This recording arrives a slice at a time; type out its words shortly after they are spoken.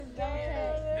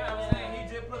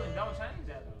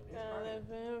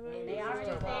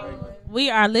We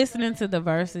are listening to the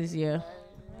verses, yeah.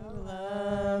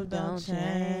 Love don't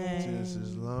change. Just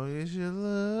as long as you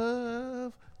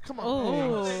love. Come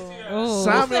on. Ooh.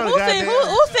 Sign me on the goddamn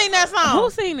Who sing that song? Who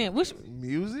seen it? Which?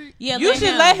 music. Yeah, You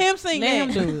should let him sing Let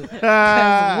that. him do it.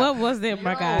 'Cause what was that,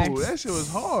 my guy? Oh, that shit was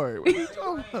hard. What are you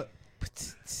talking about?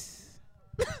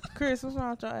 Chris, what's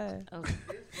wrong with your ass? All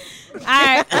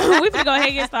right, we finna go ahead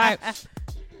and get started.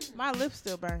 My lips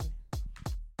still burning.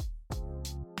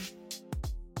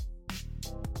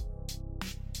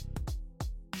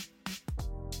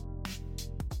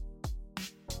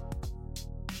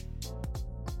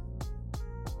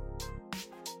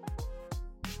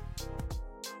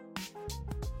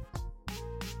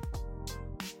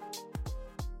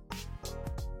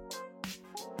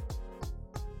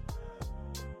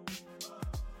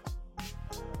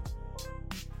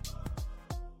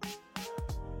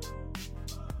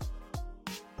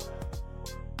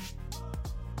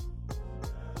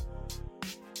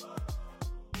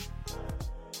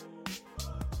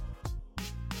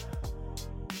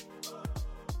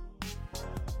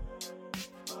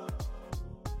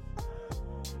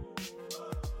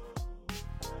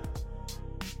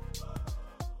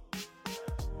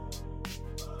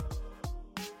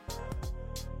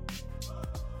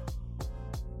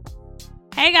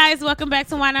 Hey guys, welcome back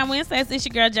to Why Not Wednesdays. It's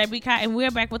your girl JB Kai, and we're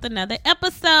back with another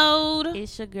episode.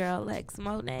 It's your girl Lex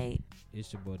Monet.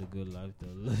 It's your boy, the good life, the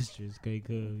illustrious K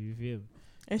Cub. You feel me?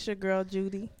 It's your girl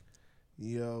Judy.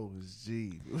 Yo, it's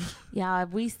G. Y'all, if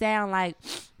we sound like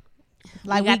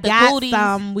Like we we got the got booties.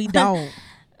 some, we don't.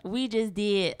 we just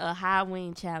did a high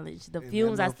wind challenge. The And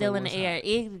fumes that are still in the motherfucker was air. hot.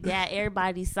 It got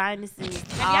everybody's sinuses.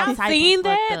 Have y'all seen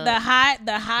that?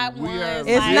 The hot We are ones.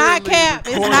 It's like, not cap.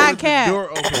 It's not cap.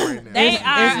 Door open right now. They It's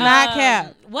are. not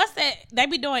cap. What's that? They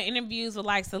be doing interviews with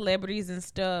like celebrities and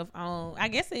stuff on. I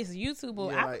guess it's YouTube.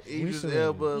 Or Yeah, like Idris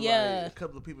Elba. Yeah. Like, a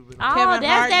couple of people been. Oh, Kevin that's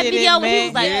Hart that did video it, where he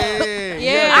was man. like,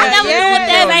 Yeah. I never knew what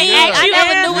that They meant. asked I you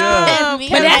never that. knew what Yeah. that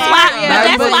meant. But that's why. But Yeah.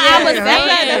 that's But why I was yeah.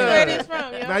 saying. That's where it Yeah. is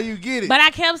from, yo. Now you get it. But I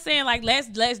kept saying like let's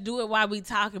do it while we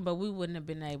talking, but we wouldn't have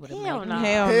been able to. Hell make no. it.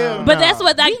 Hell Hell no. But no. that's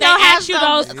what like We they gonna have ask you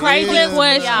some those crazy clips,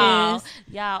 questions.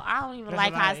 Y'all, I don't even That's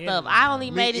like a lot hot of stuff. editing. I only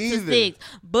Me made it either. to 6,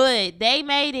 but they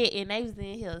made it and they was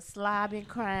in here slobbing,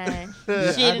 crying,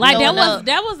 shit. Like throwing up.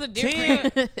 that was a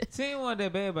different. 10 wasn't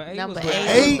that bad, but 8 Number was 8 bad.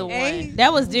 was Eight. the one. Eight.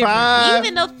 That was different. 5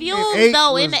 Even the and fumes 8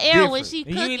 though in was the air when different. she You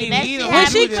cooking, didn't that even shit eat 'em. When had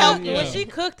she me Yeah. cooked, choking. when she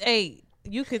cooked 8,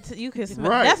 you could smell.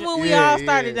 Right. That's when we Yeah, all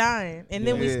started yeah. dying, and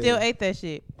then we Yeah. still ate that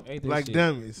shit. Ate that Like shit.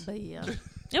 dummies. But yeah,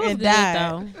 It was And good died.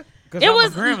 though. 'Cause It I'm a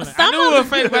was gremlin. some I knew of it was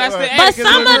fake, but I still ate But it 'cause some it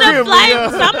of was the Gremlin,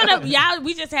 flavors, yeah. some of the y'all,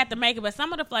 we just had to make it. But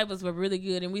some of the flavors were really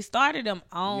good, and we started them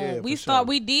on. Yeah, we for sure.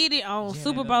 we did it on Yeah,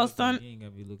 Super that Bowl look like Sunday. You ain't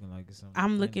gotta be looking like something.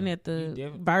 I'm looking at You the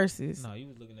definitely- verses. No, you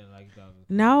was looking at it like you thought it was-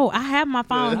 No, I have my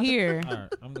phone Yeah. here. All right,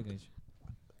 I'm looking at you.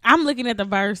 I'm looking at the I'm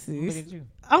looking verses. at you.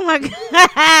 Oh my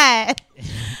god!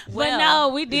 But Well.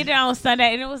 no, we did it on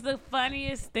Sunday, and it was the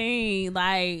funniest thing.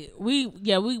 Like we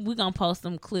gonna post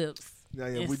some clips. Yeah,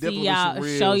 And we see definitely y'all, some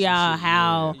reels show and y'all shit,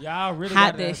 how Y'all really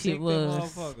hot got that shit was.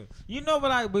 motherfucker. You know, but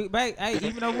like but back, hey,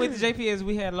 even though we went to JPS,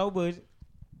 we had low budget.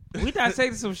 We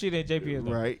dissected some shit at JPS. yeah.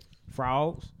 Though. Right.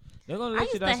 Frogs. They're gonna I let you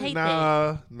used to dissect. hate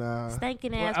Nah.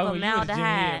 stinking Well, ass oh, you went to Jim Hill,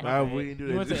 formaldehyde. my Nah, bad. we didn't do You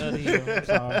that. went to other Hill. I'm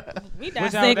sorry. We What y'all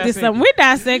dissected some. dissected? We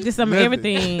dissected some Nothing.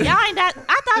 everything. Y'all ain't that.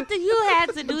 I thought that you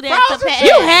had to do that to pass.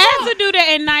 You had to do that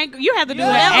in ninth. You had to do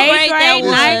Yeah. that Whatever eighth grade grade,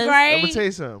 that ninth was. grade. I'm gonna tell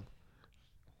you something.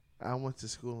 I went to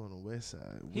school on the west side.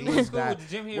 He went to school with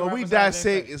Jim Hill. What we right beside that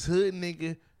dissect place. is hood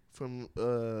nigga from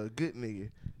good nigga.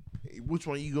 Which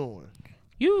one you going?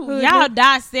 Y'all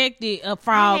dissected a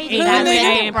frog I hate and dissecting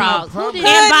dissected frogs. people. Who did And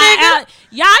that?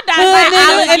 y'all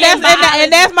Hood dissected niggas,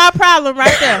 and that's my problem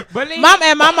right there. But then-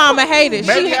 My mama hated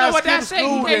Maybe it. You I know what skipped dissect?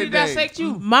 school He can't that dissect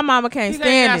you. My mama can't He can't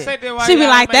stand dissect it. it while She be y'all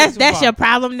like, made it that's too your far.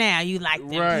 problem now. You like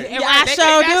that. Right. And I they sure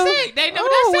can't do. dissect. They never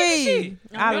Ooh, dissect wee. shit.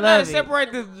 I They're love not it.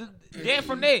 separate the that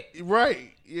from that.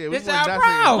 Right. Yeah. This went our dissecting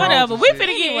problem. frogs Whatever. and We shit. finna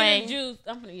get Anyway. in the juice.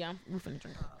 We finna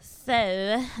drink.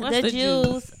 So What's the the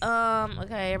juice.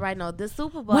 Okay, everybody know the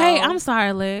Super Bowl. Wait, I'm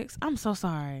sorry, Lex. I'm so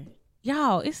sorry.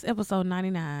 Y'all, it's episode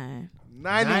 99.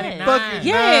 90 Yes. fucking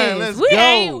Yes, nine. Let's we go.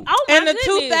 ain't. Oh my In the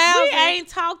goodness, 2000s. we ain't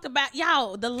talked about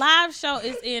y'all. The live show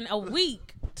is in a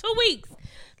week, 2 weeks.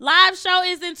 Live show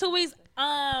is in 2 weeks.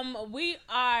 We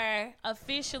are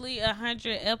officially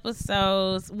 100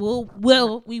 episodes.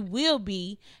 We will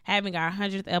be having our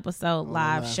 100th episode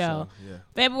live show. Yeah.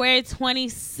 February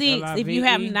 26th. If you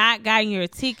have LIVE. not gotten your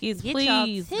tickets, Get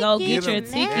please your go get tickets your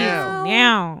now. tickets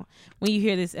now. When you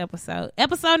hear this episode,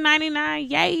 episode 99,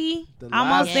 yay! The Almost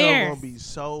live show there. gonna be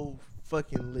so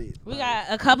fucking lit. We Like, got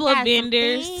a couple We of got some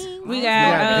vendors. things. We we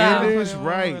got got vendors,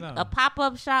 right. A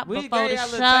pop-up shop We before the gave y'all a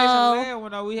taste of show. land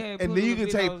when we had and put then you the can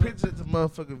take videos pictures at the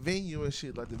motherfucking venue and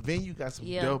shit. Like the venue got some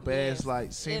Yeah, dope yes. ass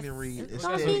like scenery It's and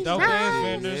gonna Some be shit. dope nice. ass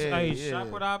vendors. Yeah, Hey, yeah. shop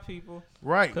with our people.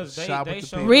 Right, 'Cause they shop show with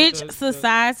the up. people. Rich the-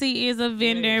 Society is a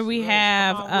vendor. Yes, We yes.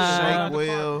 have Come on with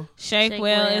it. Shakewell.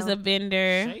 Shakewell is Shakewell. a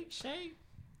vendor. Shake.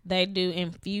 They do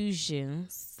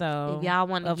infusions. So If y'all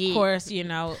want to of get course, you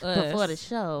know, before the us.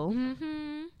 show.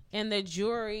 Mm-hmm. And the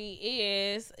jewelry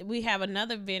is we have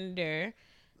another vendor.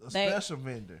 A They- special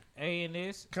vendor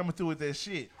A&S coming through with that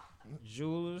shit.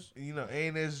 Jewelers. You know,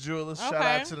 A&S Jewelers. Shout Okay.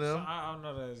 out to So them. I don't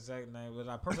know the exact name, but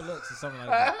like Purple Lux or something like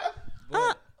that.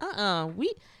 But,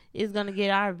 We is gonna get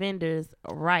our vendors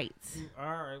right. all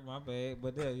right, my bad.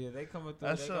 But yeah, they coming through.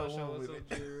 I They sure gonna show went us with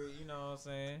some jewelry. You know what I'm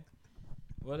saying?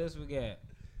 What else we got?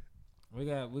 We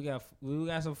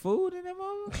got some food in them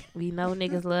over. We know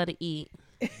niggas love to eat.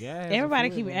 Yeah. Everybody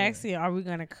keep asking, are we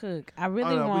gonna cook? I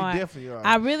really Oh, no, we want. definitely are.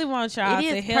 I really want y'all It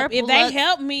to is help. If Purple they Lux-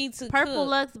 help me to Purple cook,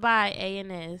 Lux by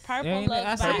A&S. Purple Yeah, Lux.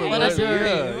 I said by Purple Purple Lux, Lux.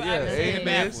 A&S. yeah, I A&S, did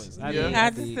backwards. yeah. I I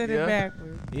just said Yeah. it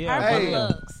backwards. Yeah. Purple Hey.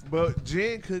 Lux. But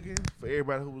Jen cooking for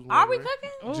everybody who was Are we wondering.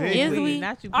 cooking? Jen Is cooking. we?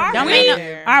 Not you. Are put that we? in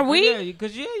there. Are we? Yeah,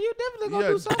 because you definitely gonna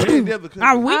Yeah, do something. Jen definitely cooking.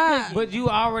 Are we cooking? But you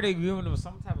already giving them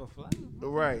some type of flavor.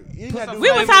 Right. You ain't Put gotta some do We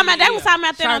that. was talking about. They was talking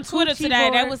about that on Charcuterie Twitter today.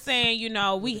 They boards. was saying, you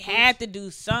know, we had to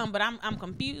do some, but I'm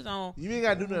confused on. You ain't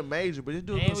gotta do nothing major, but just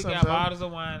do a And little we something. got bottles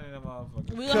of wine in them motherfuckers.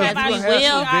 We Because gonna we have gonna our have will.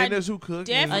 some our- vendors who cook.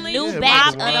 definitely A new Yeah,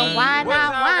 batch wine. of the wine What is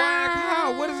not our wine wine.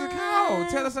 called? What is it called?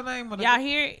 Tell us the name of the Y'all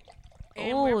hear it?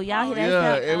 Ooh, y'all hear that?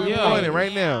 Yeah, sound? and we Yeah. doing it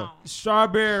right now.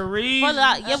 Strawberry. For the-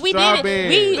 yeah, we did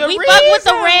Strawberry. it. The We fuck with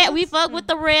the Reese's. red. We fuck with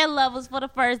the red levels for the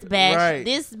first batch. Right.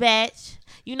 This batch,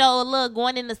 you know, look,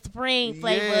 going in the spring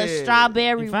flavor, Yeah.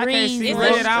 strawberry If I can't Reese. see It's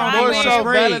red, a I More don't strawberry.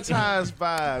 so want to Valentine's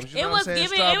vibes. You know It what was I'm saying?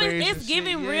 giving. Strawberries It's and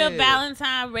giving shit, real yeah.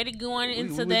 Valentine, ready going We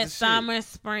into with that the shit. summer,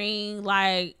 spring.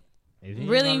 Like If you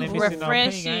really ain't gonna let me see no pink, I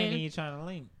refreshing. ain't even trying to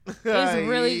link. it's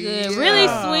really good, Yeah. really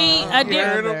sweet. A You different.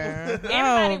 heard Brother. Everybody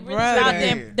Oh, really brother. thought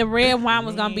that the red wine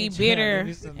was gonna be You ain't trying to bitter, let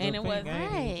me see no and it pink, was. I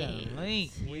ain't even trying to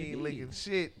link. We ain't licking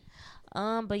shit.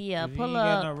 But yeah, If you pull ain't got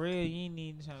up. no red, you ain't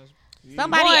even trying to.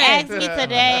 Somebody Boy. asked me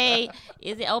today,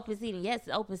 is it open seating? Yes,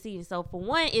 it's open seating. So for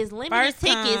one, it's limited First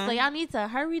tickets. time. So y'all need to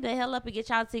hurry the hell up and get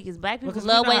y'all tickets. Black people Because we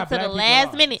love know waiting how till the black people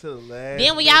last are. minute. To the last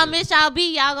Then when y'all minute. miss y'all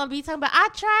beat, y'all gonna be talking about, I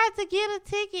tried to get a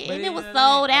ticket But and it was then,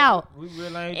 sold out. We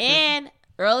really ain't And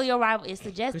early arrival is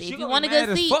suggested. Cause If you you gonna want be a mad good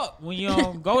as seat, fuck when you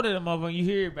don't go to the motherfucker and you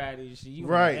hear about it and shit. You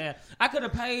Right. Like, I could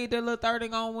have paid that little 30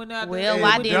 on when I Well, Hey,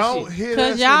 why but didn't don't you? hit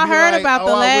 'Cause us y'all and be heard like, about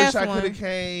the oh, last I wish I one. could have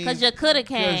came. because you could have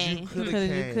Because you came. could Because have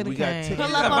you came. coulda We got came. tickets.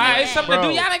 Pull up on If the it's something to do, Bro.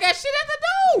 y'all ain't got shit else to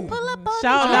do. Pull up on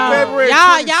Show the no. February Y'all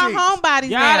 26th. homebodies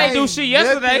Y'all now. ain't do shit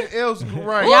yesterday. Nothing else,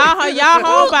 right?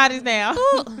 Y'all homebodies now.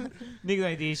 Niggas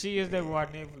ain't did shit yesterday. Watch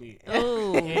Netflix.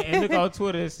 Ooh. and look on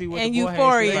Twitter and see what And the boy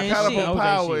Euphoria had and said. Kind of shit. a OJ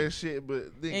power shit. and shit, but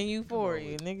And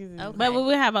Euphoria, niggas. Is Okay. But we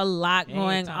will have a lot Ain't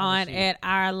going time on for shit. at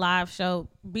our live show.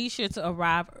 Be sure to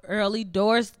arrive early.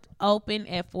 Doors open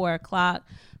at 4:00.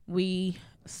 We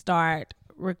start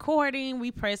recording.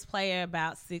 We press play at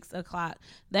about 6:00.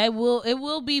 It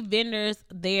will be vendors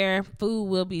there. Food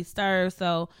will be served.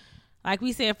 So, like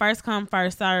we said, first come,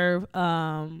 first serve.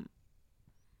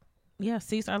 Yeah,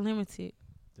 seats are limited.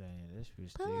 Damn, that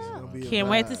shit's Pull still up. Gonna be a Can't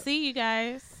wait to vibe. see you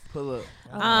guys. Pull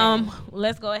up.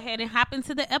 Let's go ahead and hop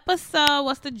into the episode.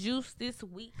 What's the juice this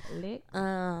week?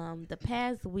 The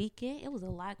past weekend, it was a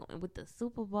lot going with the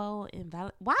Super Bowl and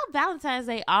while Valentine's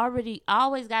Day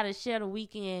always got to share the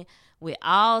weekend with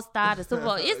All Star, the Super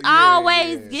Bowl. It's Yeah,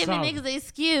 always yeah. giving Some. niggas an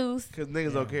excuse. Because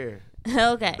niggas don't care.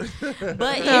 Okay,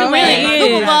 but It anyway, really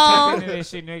Super is. Bowl, That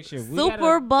shit next year. We Super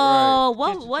gotta- Bowl. Right.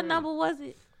 What Get your what trade. number was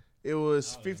it? It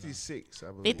was 56,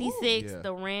 I believe. 56. Yeah.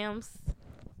 The Rams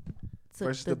took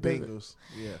Versus the Bengals.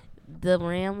 Yeah. The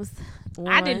Rams.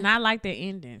 I did won. not like the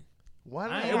ending. Why I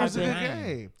not? ain't It was a like good the game.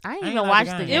 game. I ain't I ain't even like watched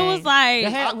the the game. game. It was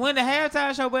like when the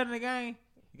halftime show better than the game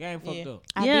fucked Yeah. up.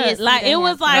 I yeah, did see like that it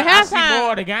was halftime. like I see more halftime.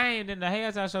 of the game than the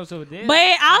halftime show. So this, But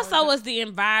it also was the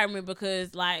environment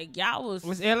because like y'all was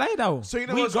it's LA though. So you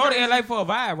know we what's go crazy? to LA for a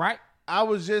vibe, right? I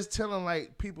was just telling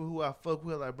like people who I fuck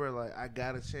with, like, bro, like I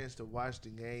got a chance to watch the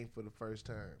game for the first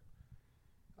time.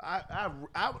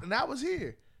 And I was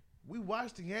here. We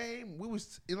watched the game. We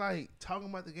was like talking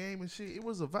about the game and shit. It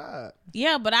was a vibe.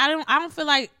 yeah, but I don't feel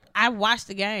like I watched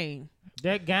the game.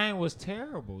 That game was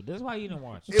terrible. That's why you didn't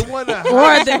watch it. It wasn't a Or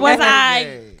high was scoring I?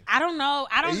 game. I don't know.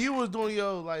 I And don't. you was doing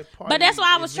your like party. But that's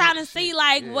why I was event trying to shit. see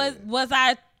like Yeah. was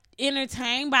I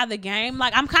entertained by the game.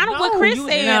 Like I'm kind of No, what Chris you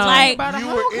said. entertained Like by the You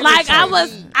whole were game. like I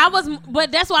entertained. was,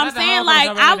 but that's what I'm Not the saying. Homecoming,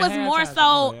 Like I I read was the more halftime so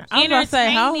show. I was about to say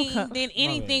entertaining Homecoming. than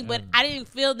anything, but I didn't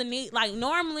feel the need. Like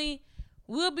normally,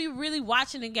 we'll be really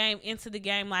watching the game into the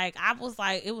game. Like I was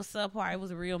like, it was subpar. It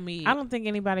was real mid. I don't think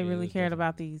anybody Yeah, really it's cared different.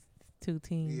 about these two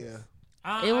teams. Yeah.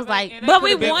 It was like- and they But we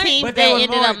could've been- won. Teams but that they was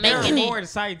ended more, up there making was it. more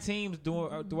exciting teams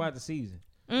throughout the season.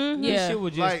 Mm-hmm. This Yeah. shit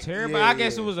was just Like, terrible. yeah, I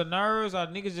guess yeah. it was the nerves or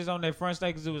niggas just on their front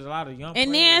stage because it was a lot of young And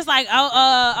players. then it's like,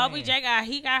 Man.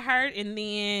 OBJ got hurt, and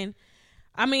then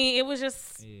I mean, it was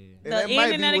just Yeah. And the that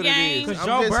might ending be of the what it game. is. Because I'm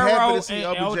Joe just happy Burrow to see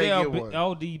and OBJ get one.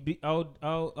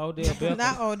 Odell Beckham.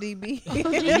 Not ODB.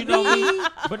 You know me?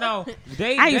 But no,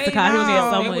 they I used to call him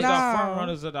that so they was much. the front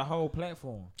runners of the whole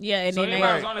platform. Yeah, and So then they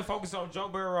everybody was Right. only focused on Joe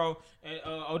Burrow and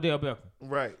Odell Beckham.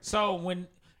 Right. So when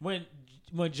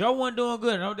Joe wasn't doing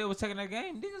good and Odell was taking that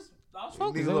game, niggas lost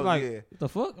focus. Niggas They was lost, like, yeah. what the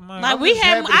fuck? Am I like I'm we just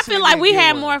had. happy to I see feel a like nigga we get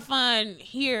had one. more fun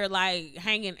here, like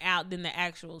hanging out, than the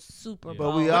actual Super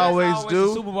Bowl. But we But that's always always do.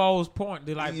 the Super Bowl's point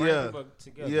to like bring Yeah. people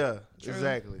together. Yeah,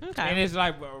 exactly. Okay. And it's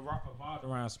like revolved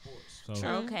around sports. So True.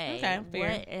 Okay. Okay, fair.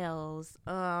 What else?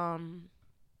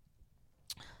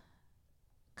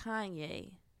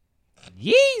 Kanye.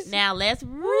 Yeezy. Now let's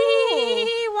rewind.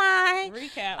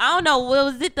 Recap. I don't know.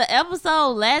 Was it the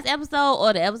last episode,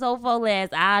 or the episode before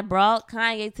last? I brought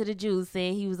Kanye to the Jews,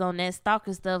 saying he was on that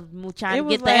stalker stuff, trying It to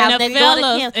was get the like house in the next door to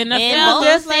fellas, Kim. in the And fellas. Bo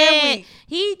Just last said week.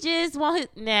 he just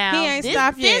want now. He ain't this,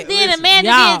 stopped since yet. then, the Listen, man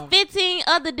y'all. did 15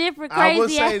 other different I will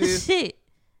crazy say ass this. shit.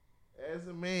 As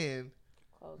a man,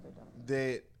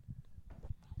 that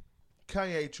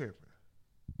Kanye tripping.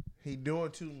 He doing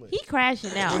too much. He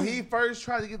crashing out. When he first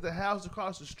tried to get the house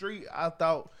across the street, I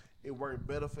thought it worked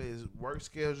better for his work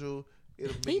schedule.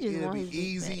 It'll He be, just it'll want be his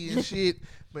easy dick and shit.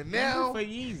 But now, for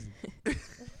Yeezy.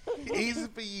 easy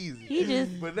for easy. He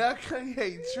just- But now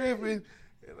Kanye tripping.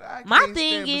 And I My can't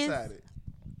thing stand is- beside it.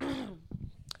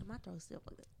 My throat's still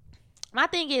fucked up. My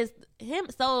thing is him.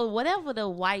 So whatever the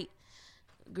white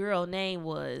girl name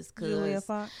was,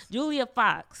 Julia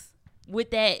Fox.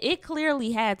 With that, it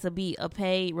clearly had to be a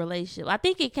paid relationship. I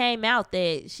think it came out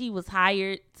that she was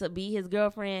hired to be his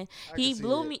girlfriend. I He can see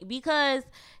blew that. me because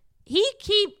he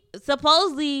keep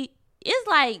supposedly. It's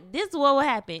like this is what would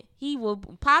happen. He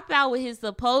would pop out with his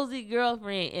supposed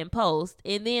girlfriend and post,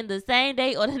 and then the same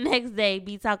day or the next day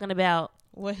be talking about,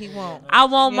 What he want. I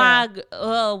want Yeah.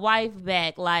 my wife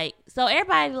back. Like, so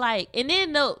everybody like, and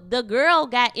then the girl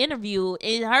got interviewed,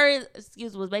 and her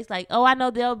excuse was basically like, oh, I know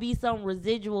there'll be some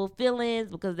residual feelings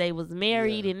because they was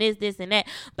married Yeah. and this and that.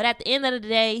 But at the end of the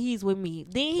day, he's with me.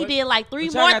 Then he But- did like three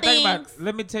But y'all more gotta think about things. it.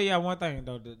 Let me tell y'all one thing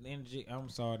though. The energy. I'm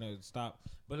sorry to stop,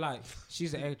 but like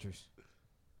she's an actress.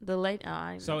 The late,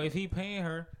 I So if he paying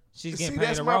her, she's See, getting paid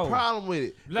that's a my role. problem with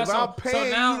it. Look, If so- I'm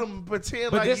paying so now- you to pretend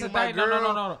But like this you is my thing.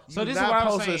 girl, No. So you this is not what I'm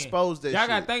supposed saying. to expose that Y'all shit.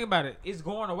 gotta think about it. It's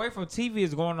going away from TV.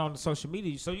 It's going on to social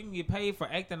media. So you can get paid for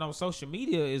acting on social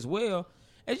media as well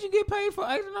as you get paid for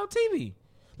acting on TV.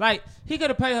 Like he could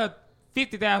have paid her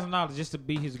 $50,000 just to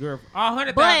be his girlfriend.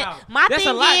 $100,000. But my That's a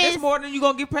thing lot. is- That's more than you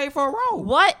gonna get paid for a role.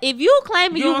 What if you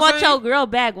claim You you, know what want I'm your saying? girl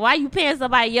back? Why you paying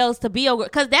somebody else to be your girl?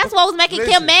 Because that's what was making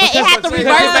Listen, Kim mad. It because had to what-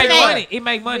 reverse because It make that. money. It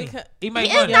make money. Because- It make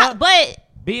It's money. not, but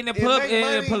Being in It make in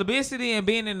money. publicity and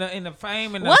being in the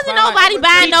fame and the Wasn't spotlight. nobody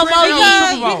buying no more He Yeezys.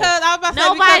 Super Bowl. Because I was about to say,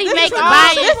 nobody because making this is all-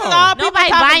 buying. This is all people Nobody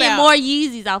talking buying about. more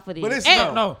Yeezys off of this. But it's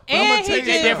No, no. But I'm And gonna he tell you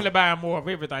He's just- definitely buying more of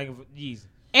everything of Yeezy.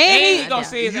 And he he- gonna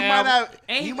see his you album. might not.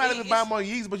 And You might have it's- been buying more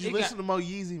Yeezy, but you it listen got- to more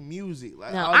Yeezy music.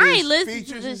 Like No, all I these ain't listened to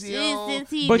features this is shit on. since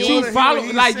he But did. wanna you hear follow what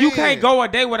he's like you saying. can't go a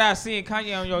day without seeing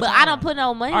Kanye on your. But timeline. I don't put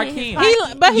no money Or in his Kim.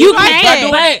 pocket. But he You like can't, by that.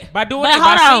 doing but- it. By doing But it.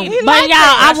 hold by on, seeing it. but y'all,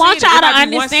 I I want seen it. y'all It to might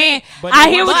be one understand. scene, but I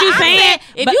it hear was- what you I'm saying.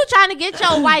 if but- you trying to get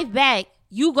your wife back,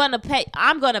 you gonna pay.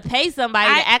 I'm gonna pay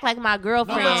somebody I- to act like my I'm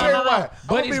girlfriend. gonna tell you why.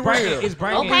 But I'm it's be bringing. real. It's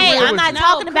bringing. Okay, real I'm with not you.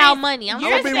 talking No, about Chris, money. I'm You're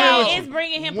gonna just be saying real. saying it's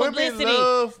bringing him Women publicity.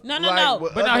 love, No, no, like, no.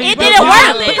 what But no, other he it But didn't but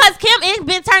work violent. because Kim has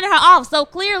been turning her off. So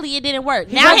clearly, it didn't work.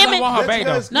 He Now really him don't want her That's back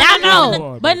though. because- No, He no, really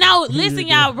no. do. But no, He listen, really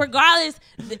y'all. do. Regardless,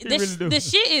 really do. the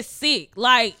shit is sick.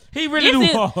 Like He really this do.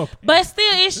 is- want- But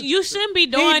still, you shouldn't be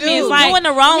doing do. this. Like doing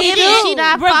the wrong he shit. do. She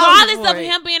not Regardless falling for of it.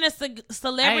 him being a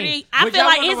celebrity, Hey, I but feel y'all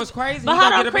like wanna it's. what's crazy? But He hold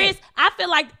gonna on, get it Chris. back. I feel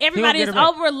like everybody get is it back.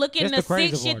 overlooking That's the the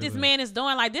crazy sick shit part this of it. man is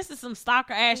doing. Like this is some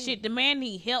stalker ass shit. The man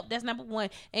need help. That's number one,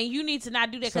 and you need to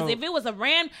not do that because So- if it was a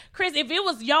Chris, if it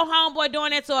was your homeboy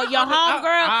doing that to your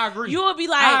I homegirl, agree. you would be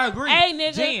I like, agree. "Hey,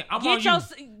 nigga, Jen, I'm get on your."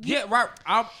 you. Yeah, right.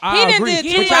 I He done agree. did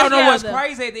But too y'all much know what's together.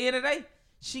 crazy at the end of the day?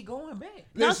 She going back.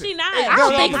 No, Listen, she not. hey, I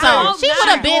don't no, think no, so. no. She would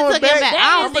have been going took him back. back.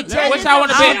 I don't think That What is y'all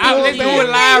want to bet? I'm Let's do going it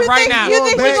live back. right You now. think she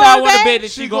What going y'all want to back? bet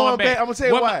that She she going going back. back? I'm gonna tell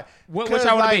you why. What 'Cause,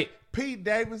 y'all want to like, bet?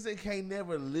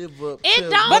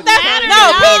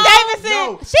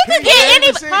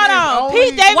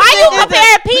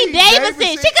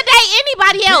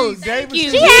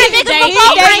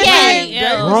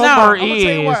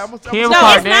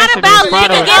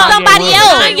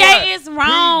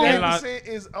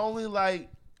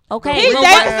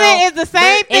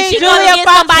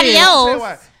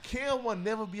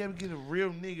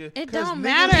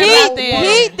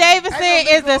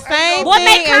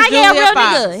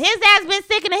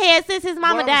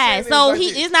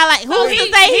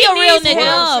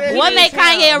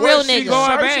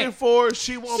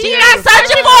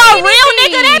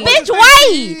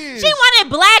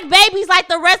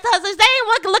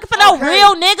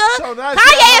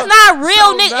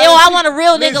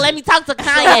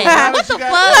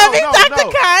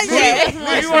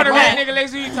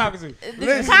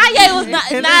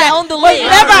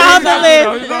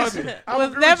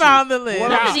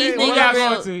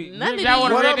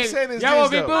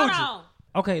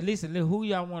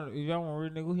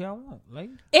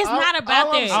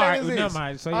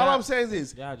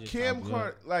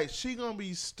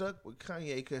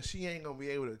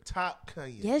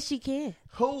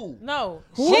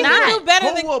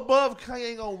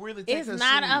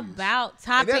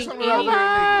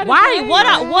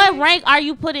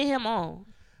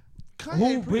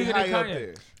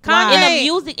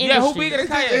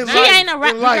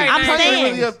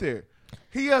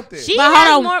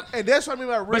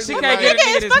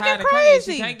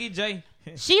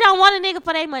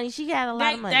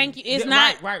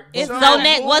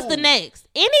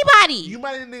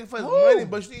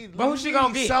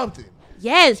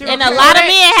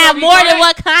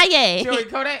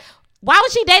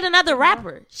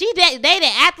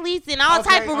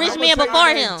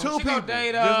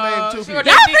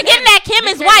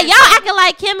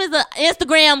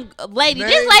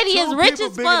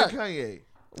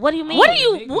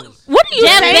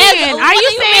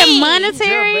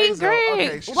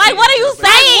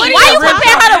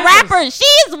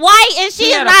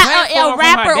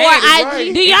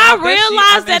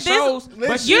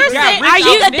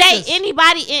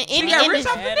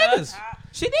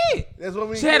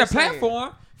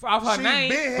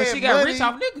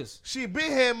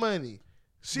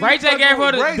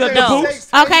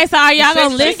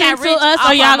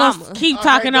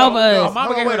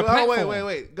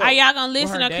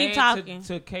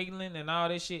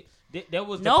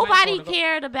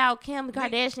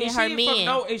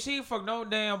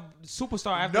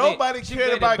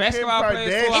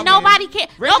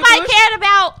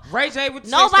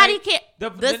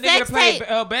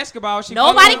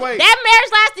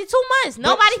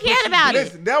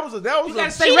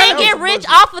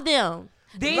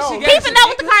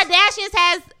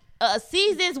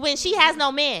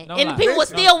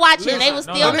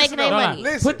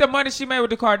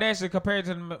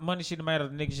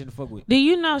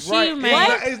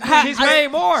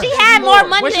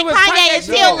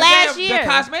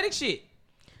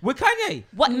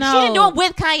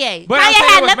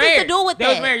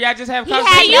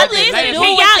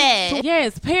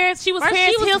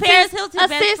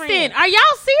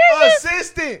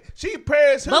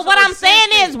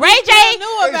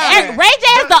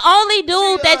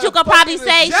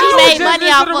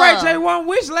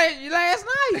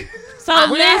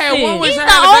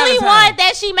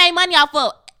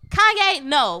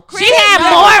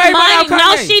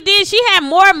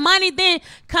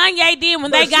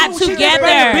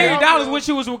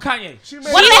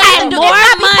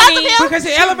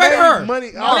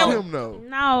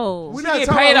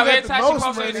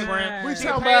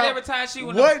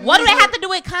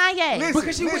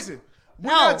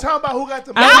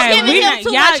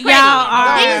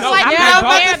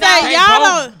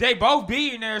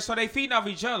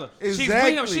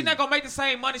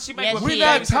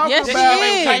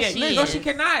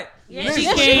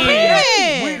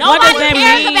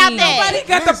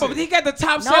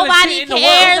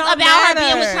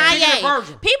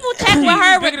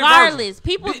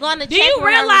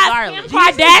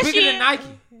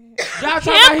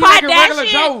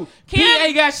 Kim, he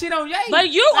ain't got shit on Ye. but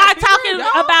you Like, are be talking real.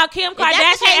 about Kim If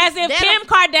that's the Kardashian case, as if then- Kim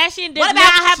Kardashian does What not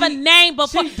about- have a name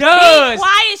before. She does. Be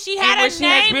quiet. She And had when a she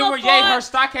has name been before. with Ye, her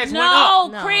stock has went no,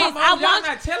 up. No. Chris, Come on, I y'all want.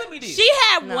 not telling me this. She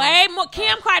had No. way more.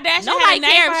 Kim Kardashian Nobody had a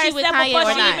name care for if she with herself Kanye before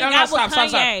or she not. even No, got stop, with stop.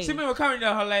 Kanye. She been with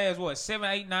Kanye her last, what, 7,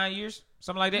 8, 9 years?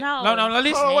 Something like that? No. No,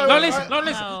 listen. Oh, wait, no, wait, listen. wait. No,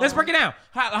 listen. No. Let's break it down.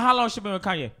 How long she been with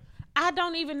Kanye? I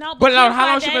don't even know. But no, Kim how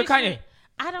long she been with Kardashian- Kanye?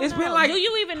 I don't It's know. been like- Do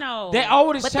you even know? Their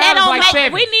oldest But child that is don't like make-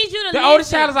 7. We need you to The listen.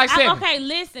 oldest child is like 7. Okay,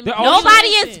 listen. The oldest- Nobody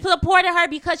Listen. is supporting her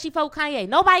because she fucked Kanye.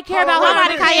 Nobody care Hold about on, her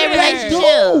wait, and Kanye wait,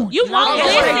 relationship. You won't Wait,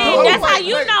 listen. wait, That's how wait,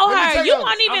 you wait. know Let me her. tell You you.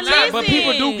 won't even I'm listen. not, but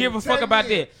people do give a fuck about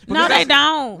that. No, they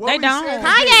don't. What They we don't. saying-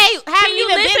 Kanye Can haven't you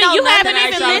even listen? been on You nothing. haven't Can I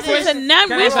even ask y'all a listened to question? none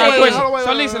Can I we ask y'all a said. question? Hold on, wait, So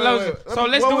wait, listen, wait, listen. wait. So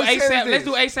let's What do we saying is ASAP. Let's this.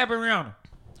 do ASAP and Rihanna.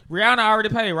 Rihanna already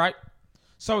paid, right?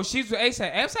 So she's with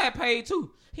ASAP. ASAP paid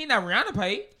too. He not Rihanna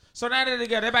paid. So now they're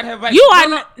together. They about to have a baby. You are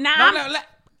No, not. Now, no, I'm- no,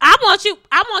 I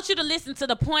want you to listen to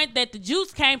the point that the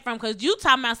juice came from, because you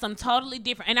talking about something totally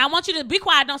different. And I want you to be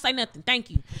quiet. Don't say nothing. Thank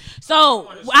you. So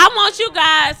I want you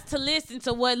guys to listen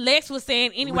to what Lex was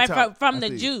saying anyway talk. from I the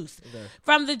see. juice. Okay.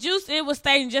 From the juice, it was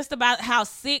stating just about how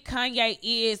sick Kanye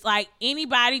is. Like,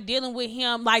 anybody dealing with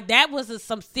him, like, that was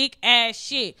some sick ass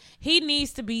shit. He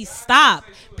needs to be stopped.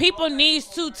 People needs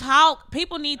to talk.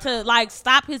 People need to, like,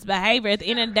 stop his behavior at the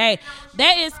end of the day.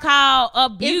 That is called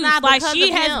abuse. not Like, because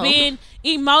she of has him. been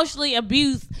emotionally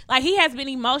abused. Like, he has been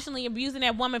emotionally abusing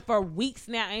that woman for weeks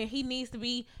now, and he needs to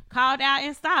be called out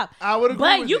and stopped. I would agree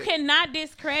But with you that. cannot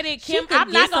discredit She Kim. could I'm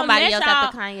get not gonna somebody let else y'all.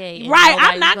 after Kanye and Right, nobody's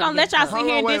I'm not gonna gonna let get y'all her. sit Hold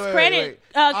here on, and wait, discredit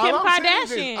All Kim I'm saying is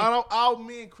this. Kardashian. All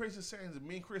me and Chris are saying is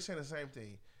me and Chris saying the same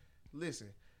thing. Listen,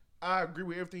 I agree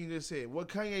with everything you just said. What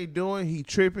Kanye doing, he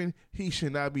tripping. He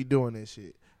should not be doing that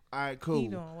shit. All right, cool. He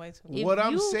doing way too much. If What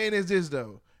I'm you- saying is this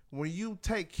though. When you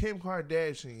take Kim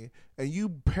Kardashian and you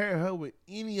pair her with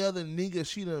any other nigga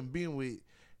she done been with,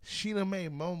 she done made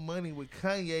more money with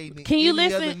Kanye than Can you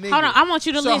any other listen? nigga. Hold on, I want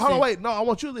you to So hold listen. on, wait. No, I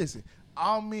want you to listen.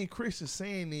 All me and Chris is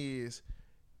saying is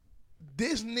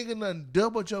this nigga done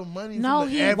doubled your money No, from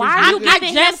the he. average why are you nigga. I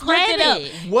giving just him looked it up.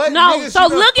 credit? What No, nigga so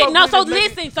she look done at no. fuck So with to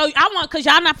make- listen. So I want, because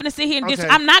y'all not finna sit here and Okay.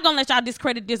 I'm not gonna let y'all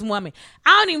discredit this woman. I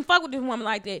don't even fuck with this woman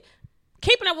like that.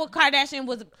 Keeping Up with Kardashian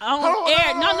was on Hold on, air.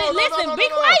 hold on, No, hold on, listen, hold on, be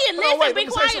hold on. quiet. Hold on, Listen, wait, be let me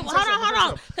say quiet. something, Hold say on, something,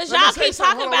 hold on. say Because something. y'all Let me keep say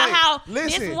something, talking hold on, about how wait.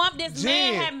 Listen, this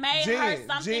man had made her Jen,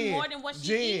 something Jen, more than what she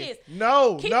Jen, is.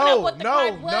 No, Keeping Up with the no,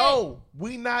 Kard- what? no.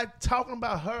 We not talking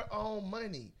about her own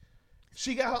money.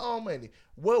 She got her own money.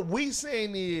 What we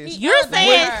saying is You're saying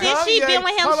when since she Kanye- been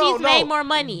with him, hold on, she's made no. more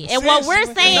money. And Since- what we're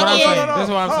saying That's what I'm is saying. That's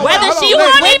what I'm saying. whether Hold on, she wait, was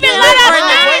won't with even him let us or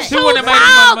finish not. She wouldn't have to made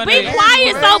talk. money. Be That's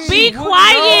quiet. So crazy. be No,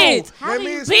 quiet. How let do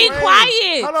me you- Be explain.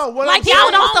 quiet. Hold on, what Like I'm People y'all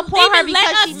saying- don't won't support her even let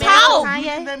because us she talk. married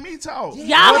You Kanye. didn't let me talk. Y'all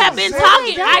What have I'm been saying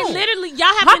talking. is I this. literally, y'all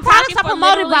have Her been products talking are for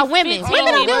promoted by literally women. 15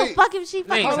 Women don't give a Wait. fuck if she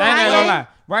fucking Thanks. with I ain't gonna Kanye. lie.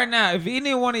 Right now, if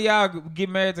any one of y'all get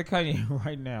married to Kanye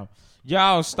right now,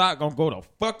 y'all stock gonna go the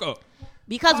fuck up.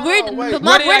 Because Hold we're on, wait. we're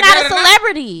Where do y'all not get a it now?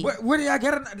 celebrity. Where do y'all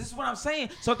get it? This is what I'm saying.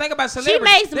 So think about She celebrity.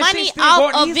 makes That money shit still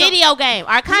off going- a video game.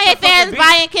 Are he's a Kanye fucking fans beast.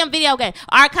 buying Kim video game?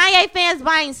 Are Kanye fans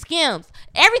buying Skims?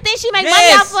 Everything she makes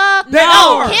Yes, money off of? they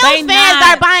No. are. Kim's They fans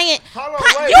not. are buying it. Hold on, You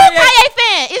wait. a Kanye- Kanye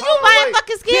fan. Is you Hold on, buying wait.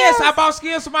 fucking Skims? Yes, I bought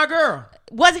skills for my girl.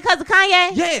 Was it because of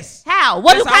Kanye? Yes. How?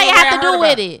 What That's do the only Kanye way I have to heard do about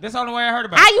with it? That's the only way I heard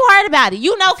about How it. you heard about it?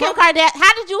 You know Kim Kardashian.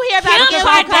 How did you hear about Kim Kim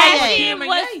Kardashian Kardashian? Kim and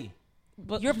was- Ye.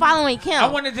 You're following Kim. I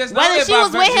want to just know Whether that she about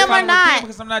was with just him or following not. Kim,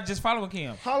 because I'm not just following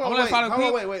Kim. Hold I'm on, not wait. following Hold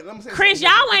on, Kim. wait. Let me say Chris,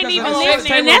 something. y'all ain't Because even of the listening, sex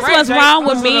tape and with that's Ray what's J, wrong with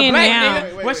which was a men black now.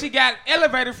 nigga, Wait, where she got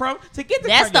elevated from to get the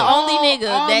That's the Kanye. only nigga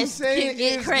All I'm that saying can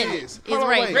get is credit. this. Is Hold on,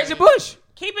 Ray. wait. Reggie Bush.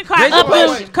 Keeping Reggie Bush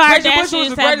was the Kardashians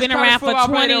have greatest been around for college football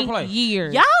player to 20 play.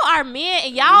 years. Y'all are men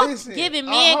and y'all Listen. giving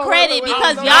Oh, men hold on, credit wait, wait,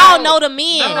 because no, y'all no. know the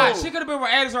men. No, No. she could have been with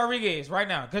Addis Rodriguez right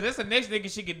now, because that's the next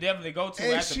nigga she could definitely go to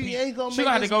And after she Pete. ain't gonna She make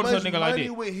gonna have to as go to a much nigga like money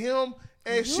that. with him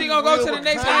as She gonna go will to the with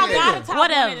next Kanye. Y'all nigga. gotta talk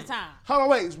Whatever. one at a time. Hold on,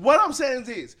 wait. What I'm saying is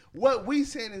this. What we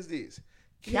saying is this.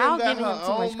 Kim Y'all got giving her him too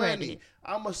much own credit. money.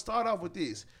 I'm gonna start off with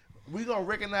this. We gonna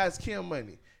recognize Kim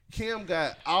money. Kim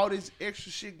got all this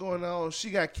extra shit going on. She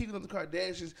got Keeping Up the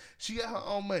Kardashians. She got her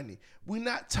own money. We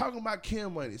not talking about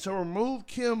Kim money. So remove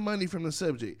Kim money from the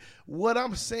subject. What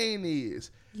I'm saying is,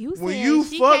 You when saying you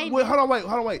she fuck can't- with, hold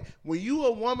on, wait. When you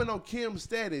a woman on Kim's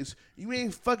status, you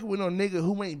ain't fucking with no nigga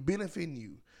who ain't benefiting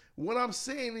you. What I'm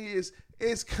saying is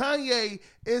Kanye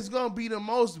is gonna be the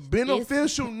most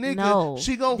beneficial nigga No,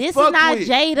 she gonna this fuck is not with.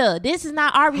 Jada. This is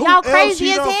not Ari. Who Y'all else crazy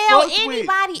she as done hell. fucked with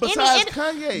Anybody, besides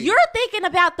Kanye? You're thinking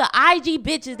about the IG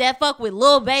bitches that fuck with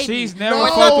Lil Baby. She's never No.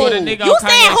 fucked with a nigga You on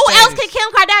saying Kanye's who else status. can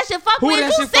Kim Kardashian fuck Who with? that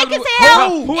You she sick fucking as with?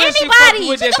 hell. Who that she Anybody? fucking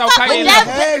with She that's can on fuck with Kanye's that.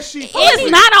 status? Has she Who fucked is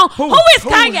with? not on? Who is Who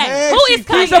Kanye? has Who she is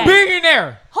fucked He's a Kanye?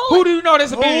 billionaire. Who do you know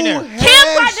that's a Who billionaire? has Kim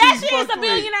she Kardashian is fucked a with?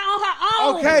 billionaire on her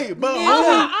own. Okay, but On who?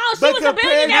 her own. She But was a compared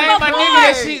billionaire to Name my before. nigga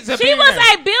that she's a She was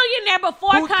billionaire. a billionaire billionaire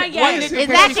before Kanye.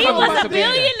 Exactly. She was a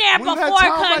billionaire We're not before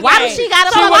talking about Kanye. Why would she got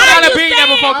a So She was why not are a you billionaire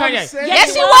saying- before I'm Kanye. saying-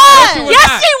 Yes, she No, was. she was Yes,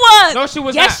 not. she was. No, she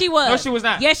was Yes, not. she was. No, she was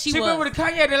not. Yes, she been was. with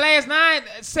Kanye the last 9,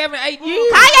 7, 8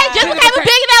 years. Kanye just She became a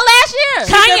billionaire last year.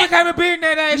 She Kanye- just became a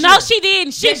billionaire last year. No, she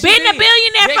didn't. She Yes, she been a did.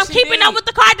 billionaire Yes, from she keeping did. up with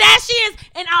the Kardashians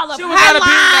and all of She her was not a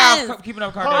lines. billionaire keeping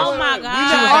up Hold Kardashian. Oh on, my we God,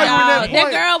 not y'all. arguing that That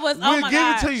point. girl was- oh We'll my give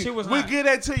God. it to you. She was We'll not. give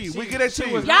that to you. We'll give that to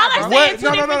you. was Y'all not, are bro. saying two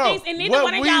no, different no. things, and neither What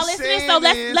one of we y'all listening. saying So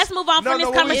is- let's move on no, from this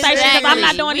no, what we conversation because I'm not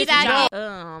Exactly. doing We this not with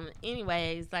y'all.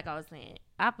 Anyways, like I was saying,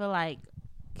 I feel like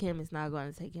Kim is not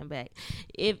going to take him back.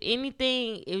 If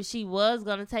anything, if she was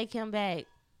going to take him back,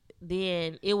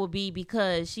 then it would be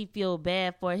because she feel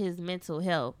bad for his mental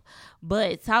health.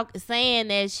 But saying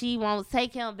that she won't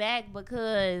take him back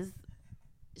because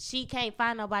she can't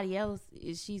find nobody else,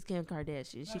 she's Kim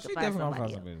Kardashian. She She can find definitely gonna somebody find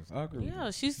else. somebody else. I agree.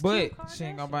 Yeah, she's But Kim she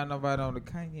ain't gonna buy nobody on the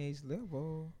Kanye's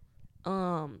level.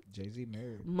 Jay-Z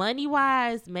married. Money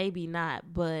wise, maybe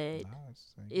not, but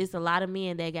Nah, it's a lot of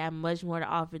men that got much more to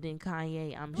offer than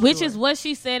Kanye. I'm sure. Which is what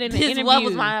she said in the This interview. what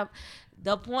was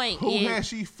the point Who is has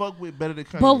she fucked with better than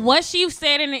Kanye? But what she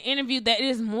said in the interview that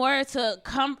is more to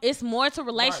it's more to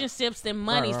relationships than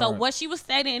money. Right, So right. what she was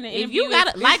stating in the if interview you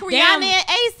got is, like damn, Rihanna and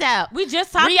ASAP. we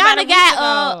just talked about it Rihanna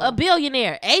got a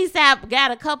billionaire. ASAP got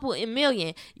a couple in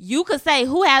million. You could say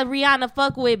who had Rihanna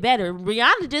fuck with better.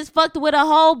 Rihanna just fucked with a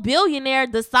whole billionaire,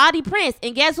 the Saudi prince,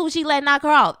 and guess who she let knock her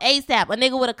off? ASAP, a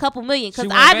nigga with a couple million. She Because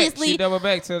went back. obviously, She doubled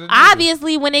back to the nigga.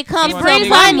 obviously, when it comes She to brings her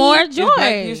money, more It's joy.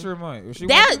 Black History Month. She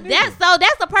That's went to the nigga.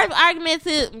 that's the perfect argument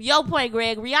to your point,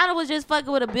 Greg. Rihanna was just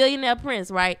fucking with a billionaire prince,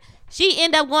 right? She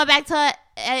ended up going back to her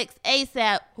ex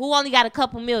ASAP, who only got a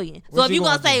couple million. So What if she you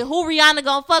gonna gonna say do? who Rihanna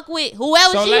gonna fuck with,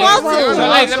 whoever So she ladies, wants so to.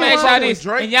 ladies, let me ask y'all With this.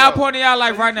 Drake, And y'all though. point in y'all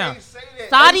life You right now. can't say that.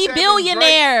 Saudi A$AP and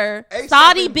billionaire. Drake-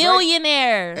 Saudi A$AP and Drake-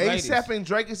 billionaire. ASAP and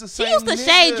Drake is the same. She used to nigga.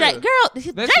 shade Drake. Girl,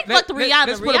 Drake fucked let's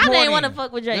Rihanna. put a Rihanna point ain't want to in.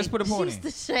 fuck with Drake. Let's put a point She in.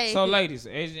 used to shade. So ladies,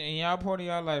 and y'all point in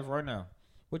y'all life right now.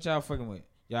 What y'all fucking with?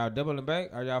 Y'all doubling back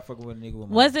or y'all fucking with a nigga with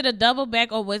money? Was it a double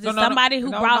back or was it somebody who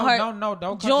no, brought no, her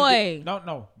don't joy?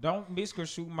 Don't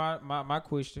misconstrue my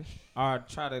question or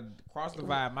try to cross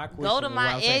divide my question. Go to with my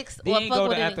what I'm saying. ex or Then fuck go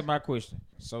with to a after my question.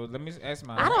 So let me ask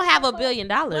my. I don't have $1 billion,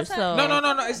 so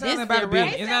No. It's this not about a is billion.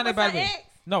 irrelevant. It's not about a billion.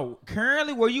 No,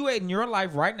 currently where you at in your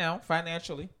life right now,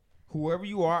 financially, whoever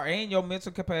you are, and your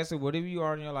mental capacity, whatever you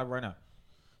are in your life right now.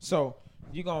 So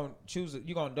you gonna choose it?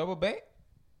 You gonna double back,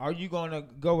 or you gonna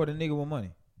go with a nigga with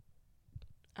money?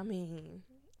 I mean,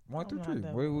 1 through I'm 3.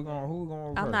 not Where we going? Who we going?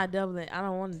 Reverse? I'm not doubling. I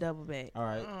don't want to double back. All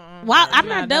right. Well, I'm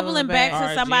You're not doubling back All to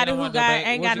right, somebody Gina, who wanna double back.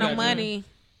 ain't What got you no got, money.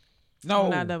 No, I'm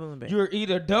not doubling back. You're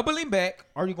either doubling back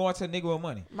or you going to a nigga with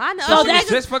money. My So other that's niggas-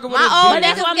 just fucking with my a old billion. But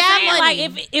that's niggas what I'm got saying. money. Like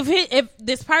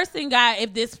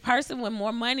if this person with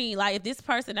more money, like if this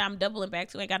person that I'm doubling back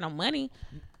to ain't got no money,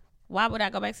 why would I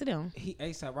go back to them? He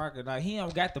ASAP Rocky, like he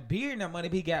don't got the beard and that money,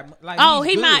 but he got like. Oh,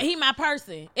 he's he good. my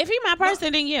person. If he my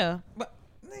person, then yeah, But,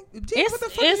 Gina, it's what the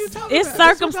fuck are you it's talking it's about? That's what the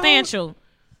whole- circumstantial.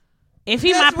 If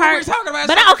he That's my what we're person, talking about,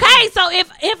 but okay, so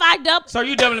if I double. So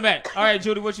you doubling back. All right,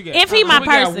 Judy, what you got? If he my we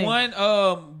got person.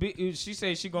 one. She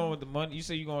said she going with the money. You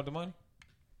say you going with the money.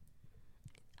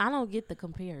 I don't get the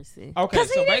comparison. Okay,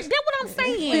 Cause so he basically, that's what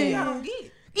I'm saying. I don't get.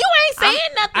 You ain't saying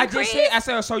nothing, I just Chris. said. I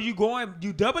said. So you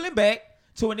doubling back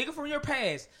to a nigga from your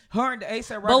past. Her and the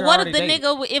ASAP Rocky. But what if already the dated.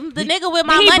 nigga, if the nigga with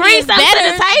my He money brings is something to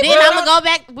better, the table. then I'm gonna go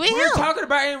back with We're him. talking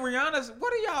about in Rihanna's.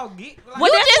 What do y'all get?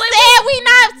 Like, You just said we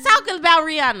not talking about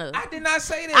Rihanna. I did not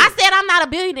say that. I said I'm not a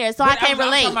billionaire, so I But can't I'm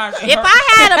relate. talking about If her-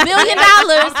 I had $1 billion,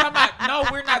 I'm talking about,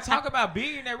 no, we're not talking about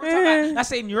billionaire. We're talking about. I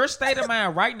said in your state of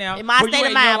mind right now. in my where you state at of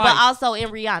in mind, your but life. also in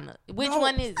Rihanna. Which No.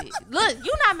 one is it? Look,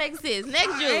 you not making sense.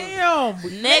 Next June.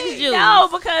 Damn. Next June. No,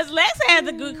 because Lex has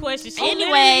a good question. She Anyway,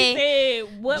 literally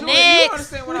said what Julie, Next. you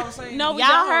understand what I was saying? No, we Y'all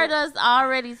don't. heard us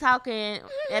already talking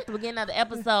at the beginning of the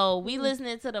episode. We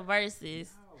listening to the verses.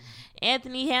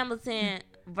 Anthony Hamilton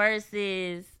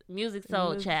versus Music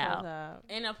Soul Child.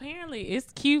 And apparently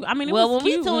it's cute. I mean, it Well, was when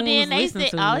we cute tuned we in, was they listening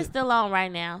said, to "Oh, it. it's still on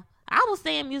right now." I was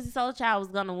saying Music Soul Child was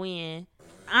gonna win.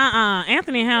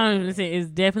 Anthony Hamilton is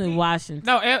definitely Washington.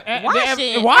 No, Washington.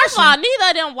 Washington. First of all, neither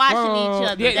of them watching each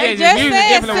other. yeah, They yeah, just music said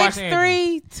definitely watching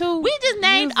 6'3", We just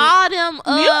named music. all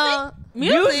them.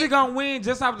 Music gonna win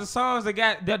just off the songs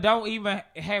that don't even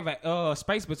have a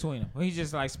space between them. He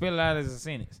just like spit it out as a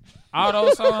sentence. All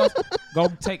those songs go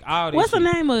take all this. What's the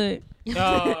shit. name of it?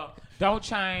 Don't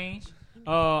change.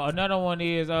 Another one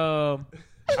is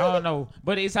I don't know,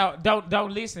 but it's out.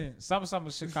 Don't listen. Some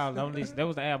shit called Don't Listen. That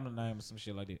was the album name or some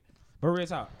shit like that. But real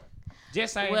talk.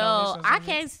 Just saying. Well, don't listen to I some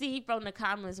shit. can't see from the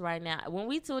comments right now. When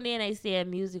we tuned in, they said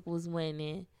music was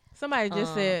winning. Somebody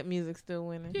just said music still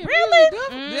winning. Yeah,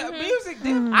 Really? Music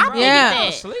different. I bro. think Yeah.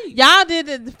 that. Sleep. Y'all did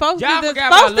it. Folks Y'all did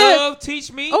forgot folks about did- love.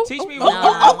 Teach me. Oh, Teach me.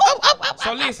 oh, what-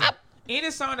 So listen, any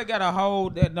song that got a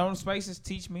hold that no spaces,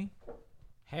 teach me.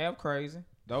 Have crazy.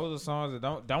 Those are songs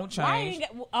that don't Why change.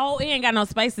 it ain't got no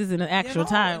spaces in the actual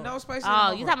time. No spaces.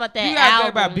 Oh, you talking about that You gotta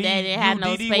think album that it had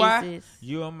no B-U-D-D-Y. spaces?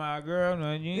 You're my girl,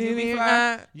 no, you Did need he, me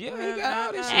fly. Yeah, he got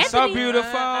all this shit. So Anthony-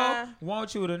 beautiful.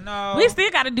 Want you to know. We still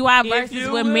got to do our If verses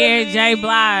you with Mary J. believe-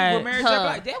 Blige. With Mary J.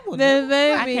 Blige. That was The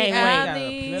baby, can't I wait.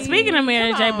 need- Speaking of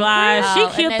Mary Come J. on. Blige, Oh, she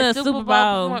and killed that the Super Bowl.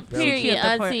 performance, She period, killed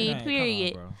the auntie, Man, come on,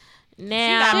 period. bro.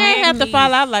 Now, She ain't have to Magnies.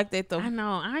 fall out like that though. I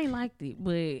know. I ain't liked it,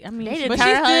 but I mean, They she, did But she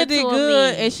turn her still did to a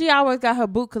good, meme. and she always got her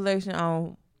boot collection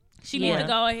on. she Yeah. need to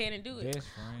go ahead and do it. Best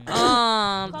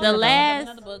friend. the last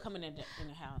another bug coming in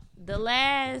the house. the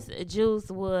last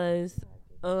juice was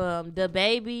the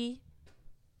baby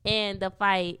and the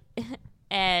fight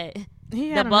at He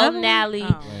the had bowling another alley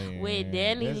one? Oh. Man, with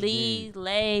Danny that's Lee's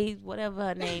Lays, whatever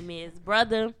her name is,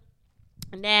 brother.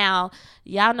 Now,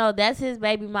 y'all know that's his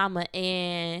baby mama,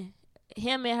 and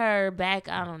him and her back,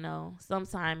 I don't know,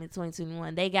 sometime in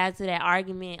 2021, they got to that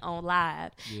argument on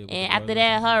live. Yeah, with And the after brothers that,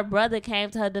 and her shit. brother came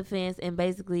to her defense, and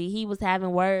basically he was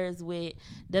having words with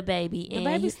the baby. The and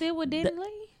baby he- still with Danny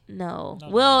Lee? No. No,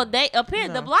 Well, they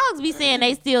apparently No. the blogs be saying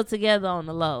they still together on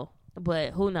the low,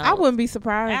 but who knows? I wouldn't be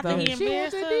surprised After though. he She was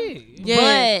embarrassed that her? big.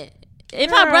 Yeah. But if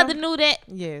her Girl. brother knew that,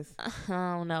 Yes. I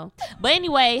don't know. But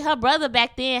anyway, her brother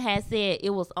back then had said it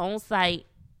was on site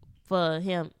for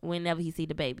him whenever he see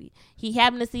the baby. He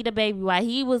happened to see the baby while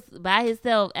he was by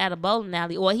himself at a bowling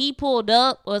alley, or he pulled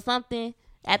up or something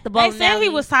at the They bowling said alley. he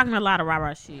was talking a lot of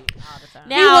rah-rah shit all the time.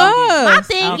 Now, He was. my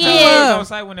thing Okay. He is, was on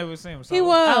site whenever we see him. So He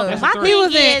was. That's a my threat. He thing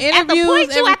was in is, at the interviews,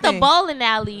 point you at the everything. bowling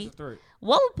alley, That's a threat.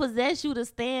 what would possess you to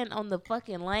stand on the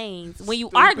fucking lanes when you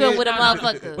Stupid. arguing with a No,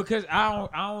 motherfucker? Because I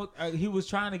don't. He was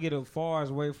trying to get as far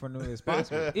away from them as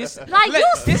possible. It's Like, you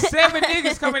it's 7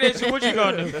 niggas coming at you. What you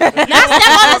gonna do? Not step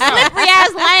on a slippery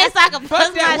ass lane so I can Fuck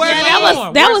push that. my Where's shit the out. was-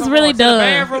 one? that Where's was the really one? So the dumb.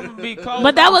 bathroom would be cold.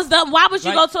 But that was dumb. Why would you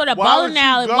Like, go to the why bowling would you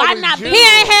alley? go Why in not be general?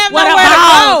 He ain't have with a nowhere to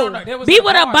ball? go. No, there was Be a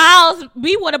with a bar. balls.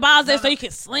 Be with a balls there so you can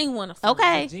sling one. Or something.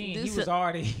 Okay. Gene, Do he so- was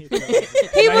already. He was.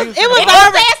 It was If you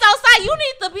already. say it's on site, you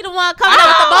need to be the one coming out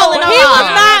with the bowling he alley.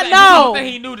 was not- I no. don't think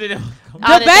he knew that.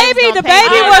 Oh, The baby was the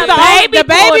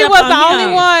baby pulled up the on only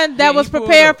him. one that Yeah, was he pulled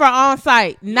prepared up. for on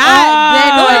site. Not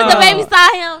Oh. Soon as the that baby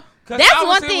saw him, that's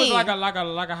one It thing. was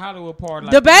like a Hollywood party.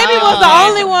 The baby was the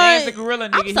only one. The gorilla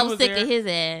nigga, I'm he so was sick there. of his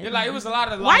Yeah, ass. like it was a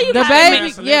lot of. Why you The call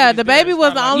baby, that yeah, the baby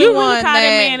was the only You one wouldn't call that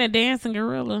that. man a dancing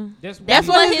gorilla. That's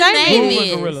what his name Groovin'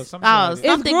 is. Gorilla, some shit Oh, like that.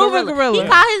 something It's Groovin' gorilla. Gorilla. He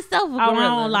called himself a Oh, I gorilla.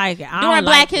 don't like it. I During don't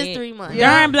Black like History that. Month.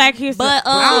 During Black History, But,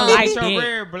 I don't like It's your that.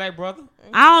 rare black brother.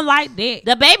 I don't like that.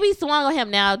 The baby swung on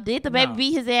him. Now, did the baby No.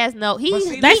 beat his ass? No. He, But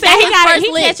see, They he said got he his got it. first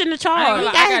He lick. catching the I ain't charge. gonna He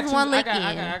lie, got I his two- one lick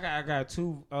I in. got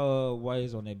 2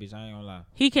 ways on that bitch. I ain't gonna lie.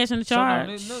 He catching the So, no,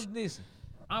 charge. listen,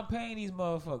 I'm paying these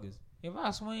motherfuckers. If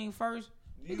I swing first,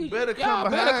 You nigga, better y'all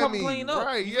come better behind come me. clean up.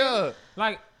 Right, yeah.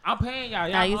 Like I'm paying y'all.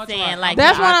 Now you entourage. saying, like,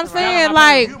 That's your what I'm entourage. saying. Y'all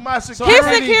Like You my his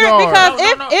security security, guard.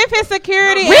 because No. if his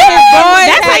security No. and his boys,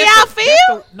 That's how y'all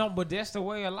feel? No, but that's the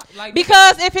way. Like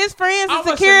because if his friends and I'm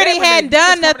a security celebrity. hadn't Just done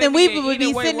come to nothing, me we in would be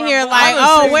any way sitting where here I'm like, going.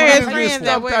 oh, Six where his niggas get friends at?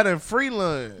 stumped out in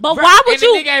Freeland. But Right, why would and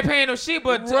you? The nigga ain't paying no shit,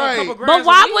 but Right. a couple But grand.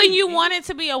 why would you want it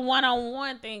to be a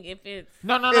one-on-one thing if it's?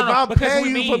 No. If I'm Because paying we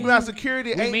you mean, for my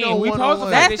security, we ain't mean, no we supposed to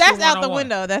one-on-one. make That's this shit out the one-on-one.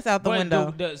 window. That's out the But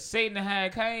window. the Satan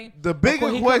had came. The bigger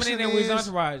he question coming in with his is-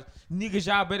 entourage. Niggas,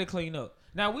 y'all better clean up.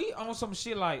 Now we on some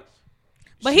shit like.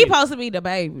 But he supposed to be the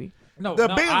baby. No, The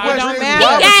no, bigger I question don't is matter. why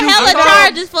He would got you hella go-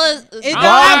 charges for. It don't,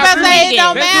 Why I'm about to would say you it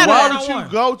don't get- matter. Why One would on you one.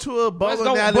 go to a bowling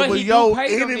go- alley but with he do your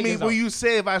pay them enemy niggas, when though. you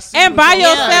say if I see And you by with your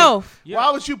yourself. Yeah.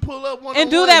 Why would you pull up one And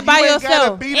do that by You ain't gotta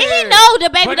yourself. be And there. he know the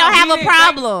baby But don't he have a didn't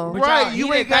problem. But Right, y'all, you he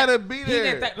ain't didn't gotta think- be he there.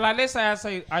 didn't think- like let's say I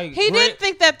say He didn't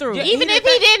think that through. Yeah, Even if he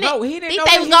think- didn't, no, he didn't he know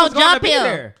thought that he was he gonna was gonna jump be him.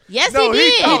 there. Yes, No, he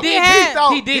did. thought- He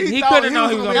had- He did. He couldn't know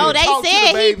he was gonna No, gonna they be talk to said the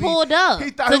he baby. pulled up He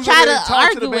thought to he was try gonna to talk to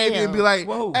argue the with baby and him. be like,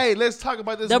 Whoa. "Hey, let's talk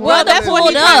about this." The one brother Well, that's what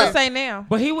pulled he up. trying to say now.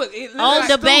 But he was it looked On like,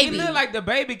 the Stu, baby. It looked like the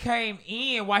baby came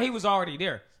in while he was already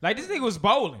there. Like this nigga was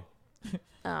bowling.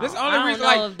 That's the I only don't reason. know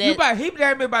Like if that- he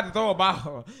damn near about to throw a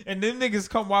ball, and them niggas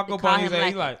come walk up call on his him head.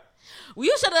 like He like, Well,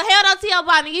 you should have held on to your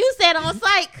body. You said on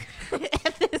psych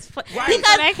at this point. Right.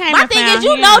 Because So they came my and thing found is,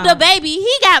 you know him. the baby,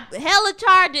 he got hella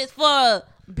charges for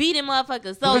beating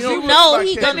motherfuckers. So Because you he was know like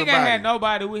he that that gonna. nigga had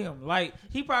nobody with him. Like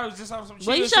he probably was just on some shit.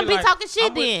 Well, you shouldn't be like, talking shit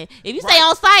I'm with- then. If you Right. say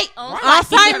on site, on Right. site. On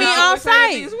site You mean gotta on always say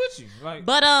site. niggas with you. Like,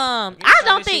 But I like don't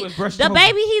that shit think was brushed the over.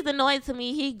 baby. He's annoying to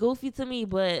me. He goofy to me.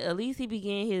 But at least he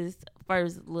began his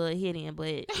first little hit in.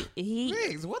 But he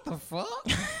Niggas, what the fuck?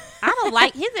 don't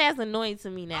like his ass. Annoying to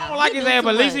me now. I don't like He his do ass, too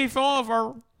but at least much. he falling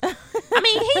for. I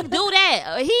mean, he do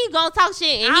that. He gonna talk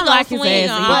shit and I he gonna like his swing,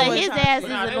 ass. but Always his talk ass shit. is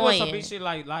Nah, there was some annoying. big shit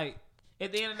like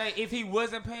at the end of the day, if he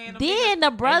wasn't paying them Then niggas,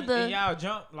 the brother- and y'all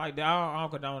jump like I don't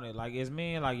condone it. Like as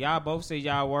men, like y'all both say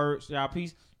y'all words, y'all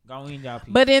peace, go in y'all peace.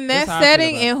 But in that That's how I feel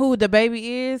setting about it. and who the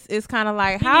baby is, it's kind of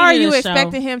like, He how are needed you a show.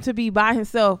 expecting him to be by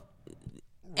himself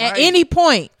at Right. any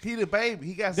point? He the baby.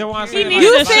 He got That's what I'm security. saying.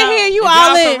 You Like, sit here, you If all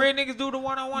y'all some in. real niggas do the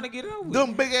one-on-one to get it over with.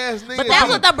 Them big ass niggas. But that's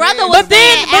what the brother Yeah. was But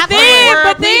then, saying but after then, the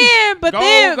but world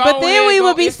then, Go but then ahead, we go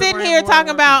would be Instagram, sitting here boy, talking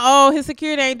what about, oh, his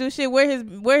security ain't do shit. Where his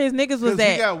niggas was Because he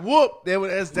at? got whooped.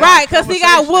 That's Right, 'cause he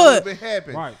got whooped.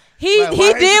 Right. He Like,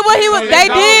 why did what he was. is They he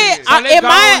did doing in this? So let's my go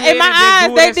ahead in my and just eyes.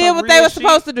 do They that did some what they real were shit.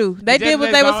 supposed to do. They did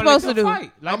what they were supposed to do.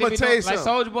 Like I'ma they be tell doing- you like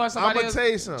something. Soulja Boy, somebody I'ma else. tell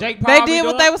you something. Jake They Paul be did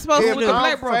what doing. they were supposed to If with do. the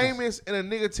Black I'm Brothers. famous and a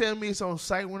nigga tell me it's on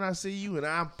site when I see you and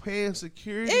I'm paying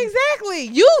security, Exactly.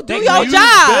 You do They- your you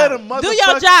better job. Do your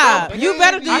motherfucker job. pay You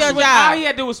better do me. I your swear, all job. he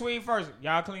had to do was swing first.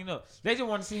 Y'all clean up. They just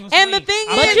want to see him And swing. the thing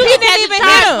I'm is, But like, you he didn't didn't have even to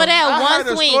hit charge him. for that I heard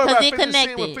one a swing story because about it 50 Cent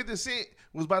when connected. 50 Cent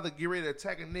was about to get ready to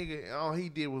attack a nigga, and all he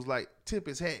did was like tip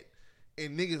his hat.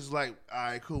 And niggas like, all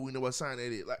right, cool, we know what sign that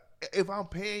is. Like, if I'm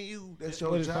paying you, that's your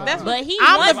what it's job. called. That's But he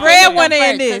I'm wants the to breadwinner hit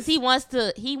in them this. first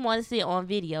 'cause he wants it on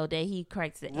video that he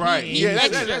cracks it. Right. He Yeah,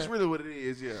 extra. that's really what it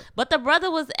is, yeah. But the brother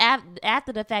was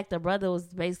after the fact. The brother was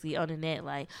basically on the net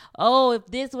like, "Oh, if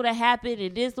this would have happened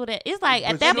and this would have," it's like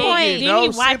at But that you don't point, get no he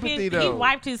wiped sympathy, he though.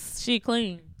 wiped his shit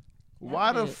clean.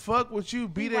 Why the fuck would you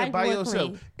be He there white by boy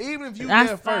yourself? clean. Even if you I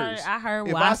there saw- first. I heard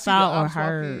if what I see the saw or ops walk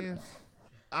heard. in,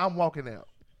 I'm walking out.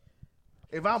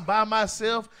 If I'm by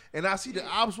myself and I see the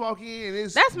ops walk in, and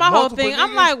it's That's my whole multiple thing. I'm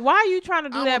niggas, like, why are you trying to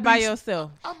do I'ma that by be-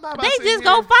 yourself? I'm not about they to sit just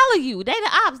here- gonna follow you. They the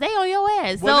ops. They on your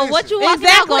ass. Well, So what listen. you walking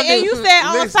out Exactly. gonna do? And you said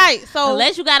on Listen. site. So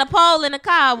Unless you got a pole in the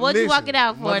car, what you Listen, walking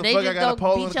out for? They motherfucker, just I got a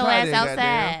pole go in beat the your car ass then, goddamn.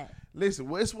 outside. Listen,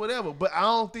 well, it's whatever. But I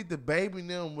don't think the baby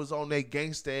them was on that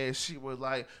gangsta ass shit. Was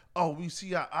like, oh, we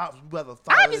see our ops, we better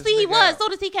follow Obviously this he nigga was. out. As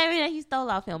soon as he came in, he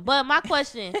stole off him. But my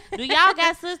question: do y'all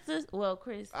got sisters? Well,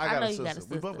 Chris, I got know a you got a sister.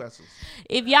 sister. We both got sisters.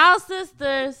 If y'all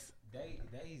sisters,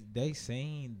 They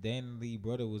seen Dan Lee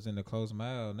brother was in the close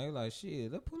mile, and they like, shit,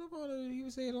 let's pull up on it. He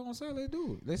was saying on side, let's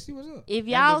do it. Let's see what's up. If And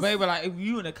y'all- the baby like, if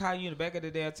you in the car, you in the back of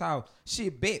the damn tower,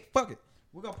 shit, bet, fuck it.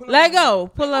 We're gonna pull up Let on go. him.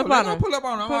 Pull Let up go. on Let's him. go pull up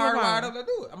on him. I'm Pull up already on wired him. up. Let's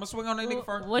do it. I'm gonna swing on that nigga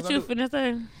first. What Let's you do it. finna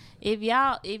say?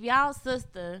 if y'all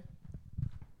sister,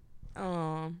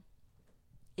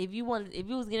 if you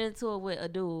was getting into it with a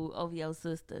dude over your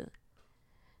sister,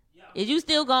 is you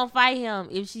still gonna fight him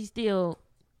if she still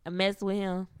mess with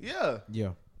him? Yeah,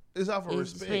 Yeah. it's off of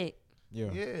Is respect. Yeah.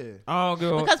 Yeah. I don't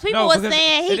give a- Because people no, were because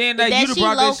saying at the end of the day, that you done she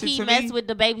brought that low shit key to messed me. with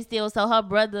the baby still, so her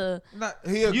brother.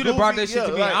 He a You done brought that goofy, shit to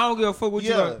yeah, me. like- I don't give a fuck what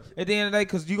you Yeah. got. At the end of the day,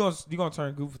 because you gonna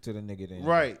turn goofy to the nigga then.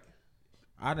 Right.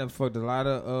 I done fucked a lot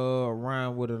of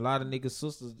around with a lot of niggas'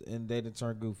 sisters, and they done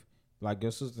turn goofy. Like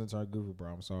your sister done turn goofy,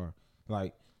 bro. I'm sorry.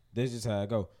 Like that's just how it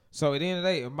go. So at the end of the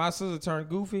day, if my sister turned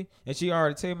goofy and she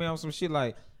already tell me on some shit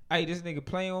like, "Hey, this nigga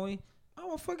playing on me," I'm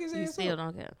gonna fuck his You ass still up.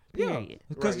 don't care. Yeah, Period.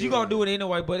 because Right, you yeah. gonna do it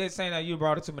anyway. But it's saying that you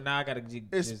brought it to me now. I gotta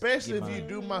Especially if you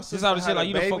do my sister all the how shit like the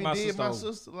you done baby fucked my did sister my over.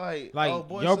 sister. Like Like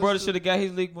boy, your brother sister. should have got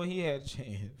his lick when he had a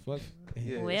chance. Fuck.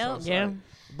 Yeah, Well, so I'm yeah. sorry.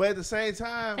 But at the same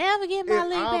time, They ever get my if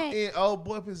leg I'm back? in old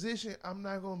boy position, I'm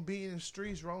not gonna be in the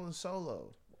streets rolling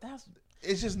solo. That's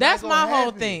It's just that's not my gonna whole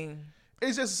happen. thing.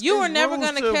 It's just You it's were never rules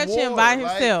gonna to catch him war. by Like,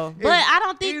 himself. if- But I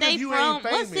don't think even if they you from ain't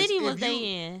what famous, city was if they you-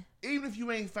 in? Even if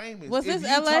you ain't famous, Was if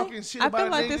this you LA? talking shit I about feel a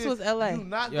like nigga, this was LA. You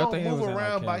not Yeah, I gonna think it move was in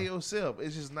around by County. yourself.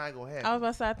 It's just not gonna happen. I was about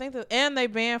to say, I think and they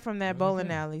banned from that bowling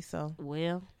Mm-hmm. alley. So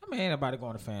Well, I mean, ain't nobody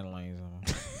going to fan lanes.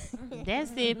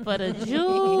 that's it for the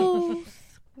juice.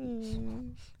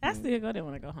 I still go there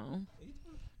when I go home.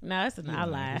 No, it's not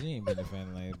lie. You ain't been to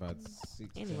fan lanes about 6.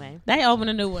 Anyway, They open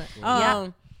a new one. Yeah.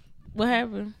 What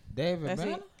happened? David That's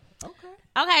Banner? it. Okay.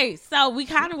 Okay, so we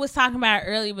kind of was talking about it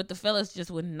earlier, but the fellas just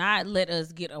would not let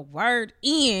us get a word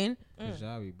in. Cause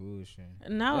y'all be bullshitting.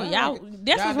 No, Y'all y'all. niggas-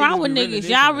 That's y'all what's wrong niggas with be niggas. really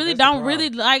Y'all listening. really That's the don't really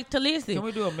problem. like to listen. Can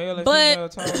we do a male and But- female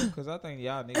talk? Because I think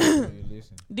y'all niggas really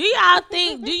listen. Do y'all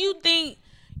think? Do you think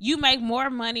you make more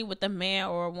money with a man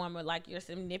or a woman like your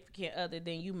significant other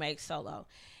than you make solo?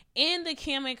 In the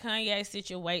Kim and Kanye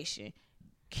situation,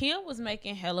 Kim was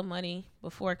making hella money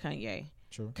before Kanye.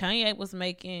 True. Kanye was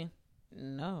making.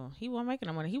 No, he wasn't making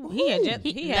no money. He had just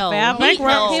he had No, filed he- bankrupt.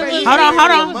 no, Hold he-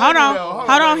 on. Hold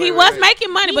on, He wait, was wait.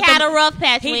 making money, he but had the, a rough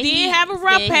patch. he when did have a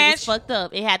rough said he patch. was fucked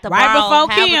up. It had to Right borrow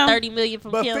before Kim. half of $30 million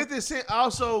from But Kim. 50 Cent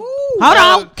also. hold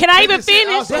on. Can I even 50 Cent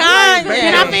finish? also Can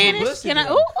made I bands. finish? Can I?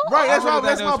 Ooh, ooh. Right, I really that's thought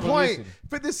my that was point. publicity.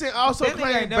 50 Cent also That nigga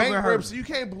claimed ain't never heard bankruptcy. it. You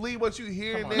can't believe what you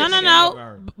hear. Come on. No, That no, shit no.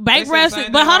 never- Bankruptcy. They say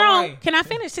But hold same on. thing Can I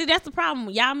finish? See, that's the problem.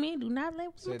 Y'all men do not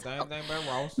let Said me same talk. thing about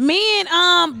Ross. Men,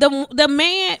 the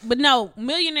man, but no,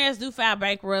 millionaires do file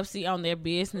bankruptcy on their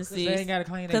businesses. They ain't gotta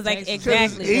claim Because their like taxes.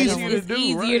 exactly, It's because easier it's to do,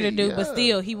 easier to right, do. But yeah.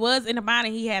 still, he was in the bond.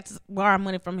 He had to borrow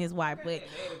money from his wife. But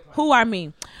who are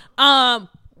me?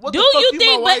 What Do the fuck you you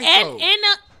think? my But wife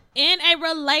for? in a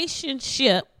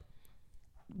relationship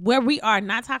where we are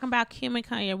not talking about Kim and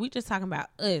Kanye, we just talking about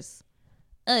us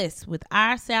with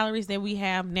our salaries that we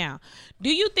have now.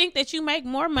 Do you think that you make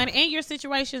more money in your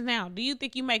situations now? Do you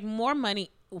think you make more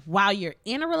money while you're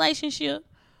in a relationship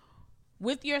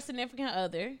with your significant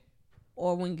other,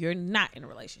 or when you're not in a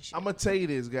relationship? I'm gonna tell you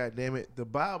this, goddammit. The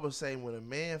Bible say when a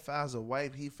man finds a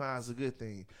wife, he finds a good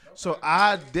thing. So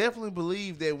I definitely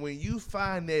believe that when you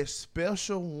find that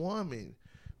special woman,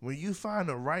 when you find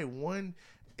the right one,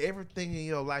 everything in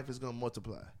your life is gonna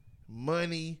multiply.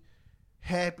 Money,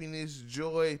 happiness,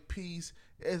 joy, peace.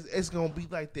 It's gonna be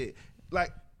like that.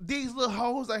 Like these little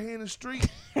hoes out here in the street,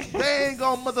 they ain't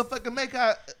gonna motherfucking make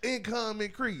our income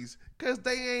increase because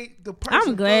they ain't the person.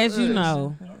 I'm glad for you us.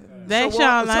 know. That's so,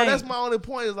 y'all so like. that's my only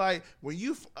point. Is like when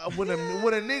you when a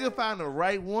nigga find the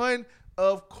right one,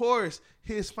 of course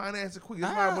his finance quick.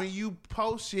 That's why when you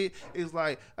post shit, it's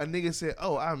like a nigga said,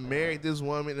 "Oh, I married this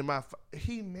woman," and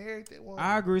he married that woman.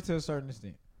 I agree to a certain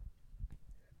extent.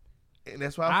 And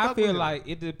that's why I fuck feel with like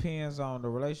it depends on the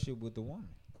relationship with the woman,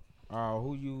 or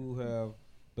who you have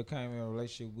became in a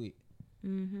relationship with.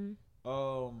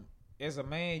 Mm-hmm. As a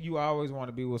man, you always want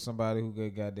to be with somebody who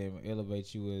could goddamn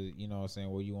elevate you, as you know what I'm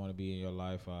saying, where you want to be in your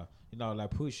life, you know,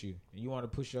 like push you. You want to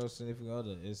push your significant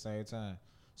other at the same time.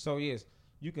 So yes,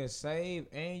 you can save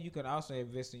and you can also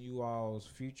invest in you all's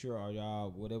future or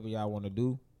y'all whatever y'all want to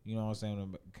do. You know what I'm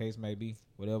saying, the case may be,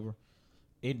 whatever.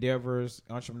 Endeavors,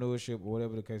 entrepreneurship, or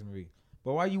whatever the case may be.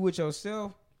 But while you with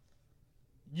yourself,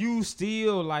 you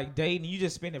still like dating. You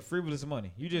just spending frivolous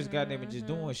money. You just goddamn it, just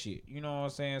doing shit. You know what I'm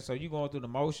saying? So you going through the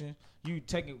motion. You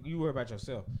worry about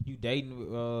yourself. You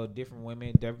dating different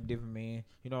women, different men.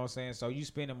 You know what I'm saying? So you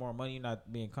spending more money. You're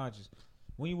not being conscious.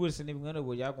 When you with a significant other,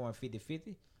 where y'all going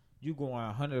 50-50, you going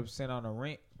 100% on the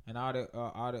rent and all the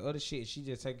other shit. She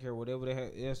just taking care of whatever the hell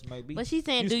else may be. But she's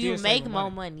saying, do still you make saving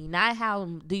more money? Not how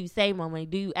do you save more money?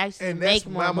 Do you actually And that's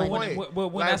make more my money? point. But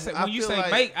when Like, I say I when you feel say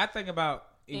like- make, I think about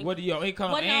what are your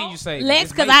income Well, and no. you say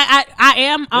Let's, because make. I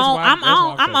am on. why- I'm that's why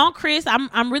on. I'm I'm saying. on Chris.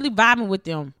 I'm really vibing with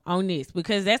them on this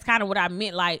because that's kind of what I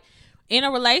meant. Like in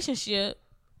a relationship,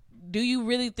 do you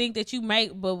really think that you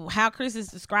make? But how Chris is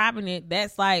describing it,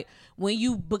 that's like when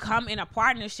you become in a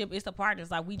partnership. It's a partner.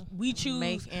 It's like we choose.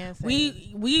 Make and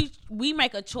save. We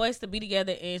make a choice to be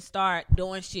together and start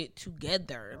doing shit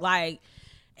together. Like,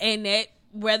 and that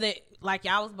whether. Like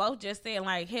y'all was both just saying,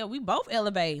 like, hell, we both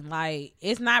elevating. Like,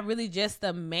 it's not really just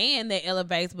the man that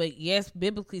elevates, but yes,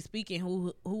 biblically speaking,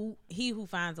 who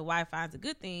finds a wife finds a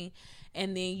good thing,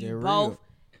 and then you They're both real.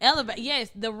 elevate.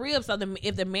 Yes, the rib. So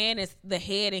if the man is the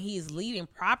head and he's leading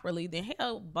properly, then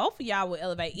hell, both of y'all will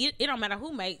elevate. It don't matter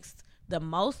who makes the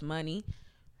most money.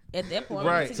 At that point,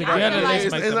 Right. I Together, feel let's like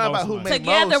it's make it's the not most about who money. make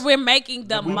together most. we're making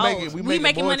the We most. we We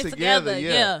making more money together.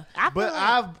 Yeah. I feel But like-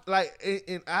 I've like,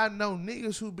 and I know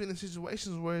niggas who've been in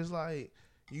situations where it's like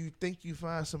you think you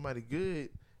find somebody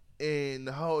good, and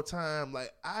the whole time,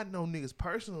 like I know niggas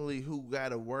personally who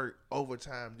gotta work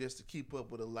overtime just to keep up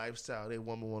with a lifestyle that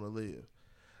woman want to live.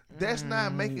 That's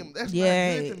not making. That's not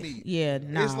good to me. Yeah,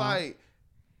 no. It's like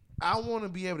I want to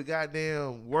be able to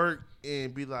goddamn work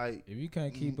and be like, If you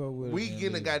can't keep up with we it,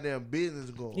 getting a goddamn business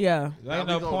going. Yeah. there ain't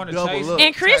Now no we gonna point of double chasing. up.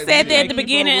 And Chris Type said that shit. at the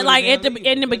beginning, like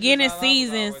in the beginning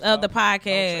seasons of the podcast.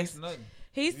 Chasing nothing.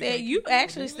 He You said can't you keep up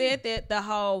actually with it. said that the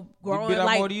whole You growing bit out more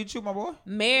like than you chew, my boy.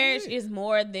 marriage Yeah. is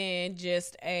more than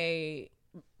just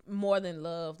more than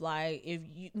love. Like if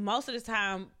you, most of the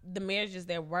time the marriages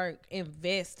that work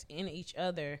invest in each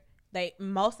other. They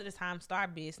most of the time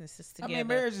start businesses I together. mean,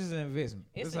 marriage is an investment.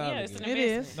 It's, That's how yeah, I it's look an at it. It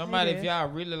investment. is. No matter It if is. y'all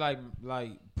really like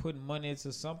putting money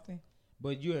into something,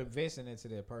 but you're investing into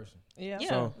that person. Yeah. Yeah.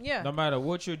 So Yeah. no matter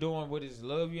what you're doing, what is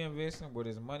love you're investing, what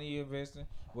is money you're investing,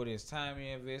 what is time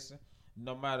you're investing,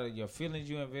 no matter your feelings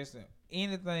you're investing,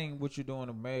 anything what you're doing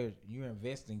in marriage, you're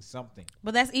investing something.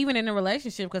 But that's even in a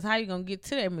relationship because how you gonna get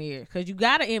to that marriage? Because you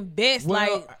gotta invest. You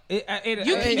ain't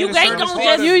gonna just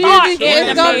start in it's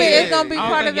the gonna be marriage. it's gonna be I don't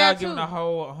part think of y'all that giving too. the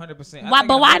whole 100%. Why?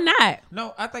 But why not?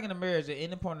 No, I think in the marriage, at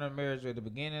any point in the marriage, at the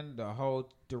beginning, the whole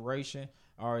duration,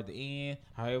 or at the end,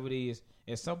 however it is,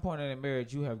 at some point in the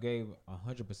marriage, you have gave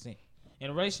 100%. In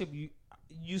a relationship,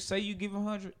 you say you give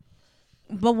 100,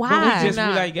 But but why? we just Nah.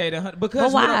 really like gave 100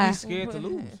 because But we don't why? be scared to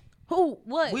lose. Who?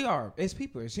 What? We are as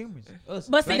people, as humans. Us.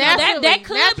 But see, Like, that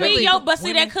could naturally, be your. But see,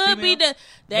 women, that could be female,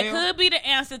 the male.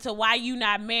 answer to why you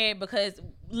not married. Because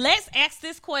let's ask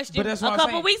this question But that's what a I'm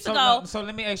couple saying. weeks So, ago. So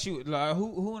let me ask you, like,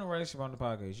 who in a relationship on the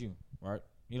podcast? You, right?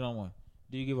 You don't want.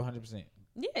 Do you give 100%?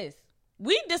 Yes,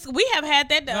 we have had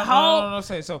that the No, whole. no.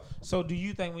 Say so. Do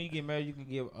you think when you get married, you can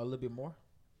give a little bit more?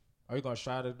 Are you gonna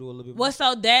try to do a little bit more? Well,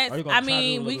 so that's. Are you gonna I try to do a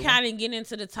mean, little we bit more? kind of get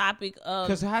into the topic of.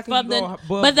 Because how can from you go the, above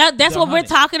but that's the what we're 100?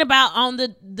 talking about on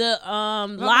the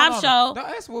live show. No,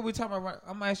 that's what we're talking about. Right,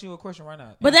 I'm gonna ask you a question right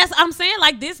now. But that's I'm saying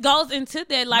like this goes into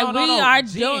that like no, we are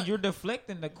Jen, doing. You're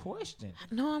deflecting the question.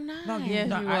 No, I'm not. No, Yes,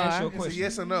 no, you I asked you a are. It's a question.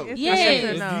 yes or no. It's Yes. a yes or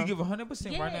If no. you give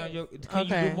 100% right now, can you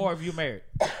Okay. do more if you're married?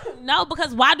 No,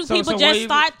 because why do people where just you-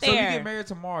 start So you there? get married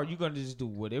tomorrow, you're gonna just do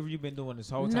whatever you've been doing this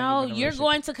whole time. No, you've been in a you're relationship.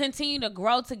 going to continue to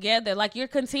grow together. Like you're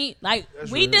like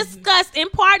That's we real. discussed in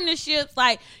partnerships.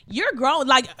 Like you're growing.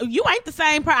 Like you ain't the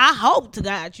same person. I hope to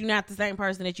God you're not the same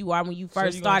person that you are when you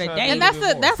first you gonna started try to dating. And a that's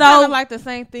little bit that's more. kind So- of like the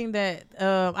same thing that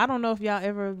I don't know if y'all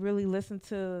ever really listened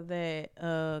to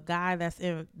that guy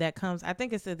that comes. I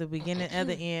think it's at the beginning of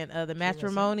the end of the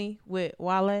matrimony with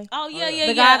Wale. Oh yeah, The yeah,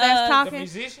 The yeah. guy that's The talking.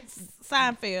 musician.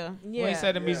 Seinfeld. Yeah, When he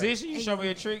said the musician, you show me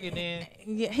a trick and then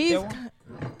yeah, he's that one?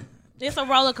 It's a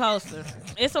roller coaster.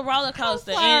 It's a roller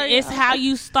coaster, sorry. and it's how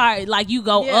you start. Like you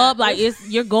go Yeah, up. Like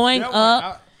you're going that one,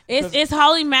 up. It's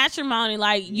holy matrimony.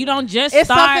 Like you don't just it's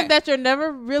start. something that you're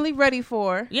never really ready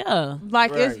for. Yeah.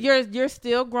 Like it's Right. you're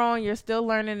still growing, you're still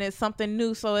learning. It's something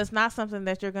new, so it's not something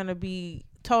that you're gonna be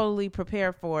totally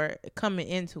prepared for coming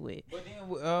into it. But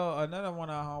then another one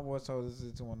of our homeboys told us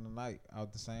to one tonight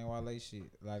out the same Wale shit,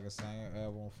 like a same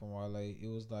album from Wale. It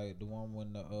was like the one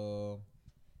when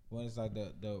it's like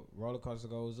the roller coaster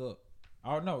goes up.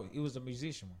 Oh no, it was the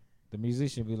musician one. The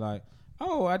musician be like,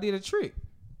 "Oh, I did a trick,"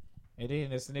 and then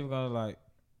the significant other like,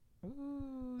 "Ooh."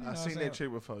 You know I what seen I'm saying? that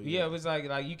trick before. Yeah, it was like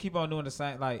you keep on doing the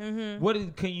same. Like,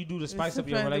 Mhm. can you do to spice up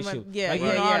your It's relationship? yeah, like yeah,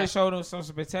 you know, I yeah. already showed them some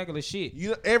spectacular shit.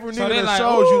 You every So nigga they that like,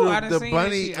 shows "Ooh, you I done the seen that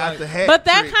bunny shit," out like- the hat. But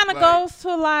that trick, kind of like, goes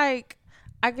to like,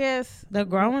 I guess, They're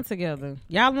growing together.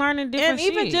 Y'all learning different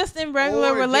and even shit. just in regular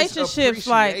or just relationships,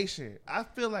 like appreciation. I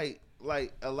feel like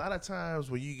a lot of times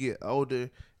when you get older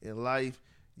in life,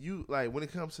 you like when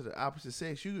it comes to the opposite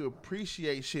sex, you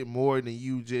appreciate shit more than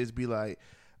you just be like,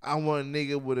 I want a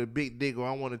nigga with a big dick or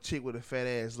I want a chick with a fat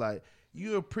ass. Like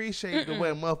you appreciate the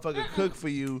way a motherfucker cook for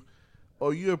you,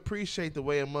 or you appreciate the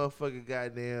way a motherfucker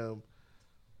goddamn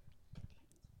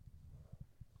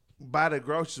buy the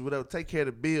groceries, whatever, take care of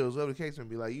the bills, whatever the case may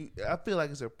be. Like I feel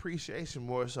like it's appreciation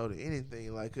more so than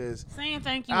anything. Like, cause saying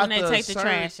thank you when they take the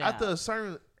trash out. after a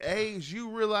certain age, you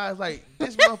realize like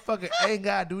this motherfucker ain't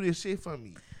gotta do this shit for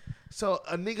me. So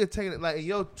a nigga taking it like in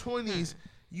your 20s,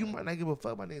 you might not give a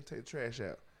fuck about nigga take the trash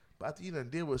out. But after you done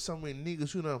deal with so many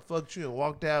niggas who done fucked you and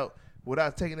walked out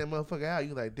without taking that motherfucker out,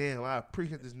 you like, damn, I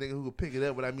appreciate this nigga who could pick it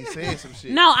up without me saying some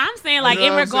shit. No, I'm saying like You know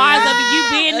in what I'm regards saying? of you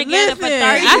being together for 30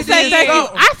 I years. say thank you.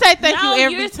 I say thank No, you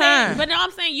every you're time. saying, but no,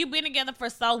 I'm saying you've been together for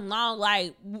so long.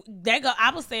 Like that go.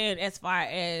 I was saying as far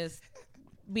as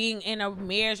being in a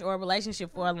marriage or a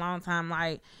relationship for a long time,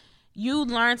 like you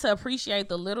learn to appreciate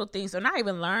the little things, or not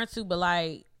even learn to, but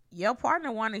like your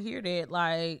partner want to hear that.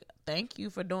 Like, thank you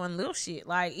for doing little shit.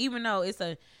 Like, even though it's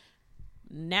a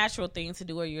natural thing to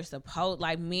do, or you're supposed,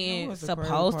 like men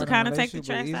supposed to kind of take the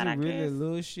trash out. I Is it really guess.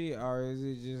 little shit, or is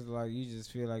it just like you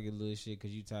just feel like it's little shit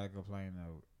because you tired of complaining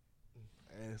over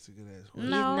it? That's a good ass question.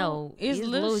 No, it's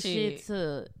little shit.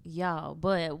 to y'all.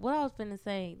 But what I was finna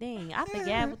say, dang, I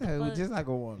forgot what the Yeah, fuck. just like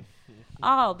a woman.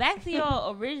 Oh, back to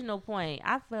your original point.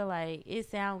 I feel like it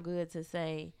sounds good to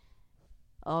say,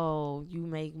 oh, you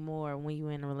make more when you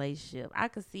in a relationship. I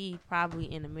could see probably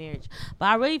in a marriage. But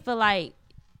I really feel like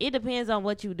it depends on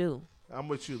what you do. I'm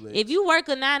with you, Lex. If you work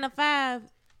a 9 to 5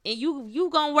 and you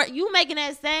gonna work, you making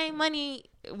that same money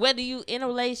whether you in a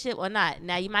relationship or not.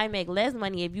 Now you might make less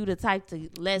money if you the type to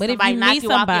let But if somebody you knock meet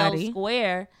you off somebody- your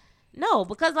square. No,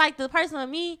 because like the person with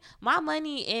me, my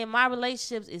money and my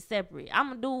relationships is separate. I'm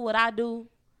gonna do what I do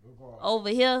over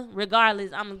here,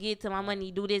 regardless. I'm gonna get to my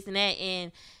money, do this and that,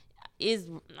 and it's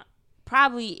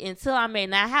probably until I'm married.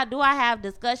 Now, how do I have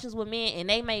discussions with men and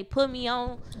they may put me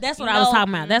on? That's what you I was know,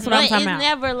 talking about. That's what but I'm talking it's about.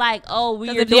 never like, oh,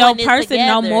 we're if doing your this person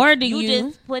know together. more than you- You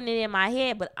just putting it in my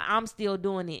head, but I'm still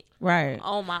doing it Right.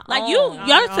 on my Like own. your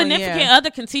Oh, significant yeah.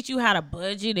 other can teach you how to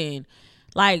budget and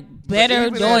like better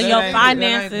even doing that your ain't-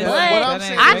 finances. But what I'm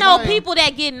saying I is know like- people that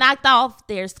get knocked off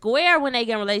their square when they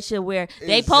get in a relationship where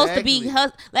they supposed to be.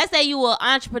 Exactly. Let's say you an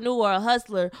entrepreneur or a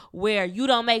hustler where you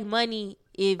don't make money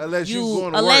if Unless you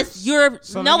going to unless work. you're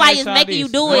So nobody let is me ask making y'all you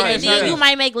this. do Let it, me and ask y'all then you this.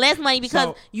 might make less money because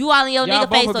So, you all in your y'all nigga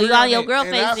both face or agree you all on in your that. girl And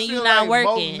face I and you feel not like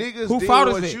working. More niggas Who did fault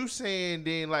is what it? you saying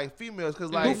than like females, cause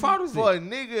Who like fault is for it? a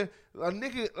nigga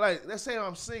like let's say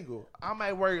I'm single, I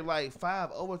might work like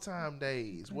 5 overtime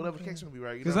days, whatever the case may be,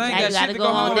 right? You know 'Cause what I I'm ain't Now got you shit gotta to go go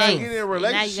on on When I days. get in a dates. Now you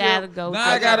relationship, gotta go. Now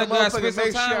I gotta go motherfucking spend some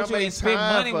make sure time I with you make and spend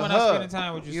time money for when her. I'm spending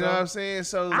time with you. You know what I'm saying?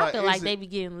 So I like, feel like it's- they be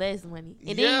getting less money, and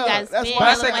then Yeah, you gotta that's spend. But I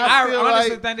why say I I feel honestly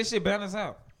like- think this shit balance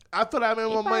out. I feel like I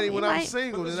make more money when I'm might.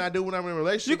 single than I do when I'm in a You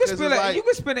relationship. can 'cause spend it's like, you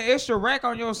can spend an extra rack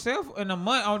on yourself in a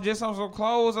month on just on some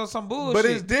clothes or some bullshit. But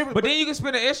it's different- But then you can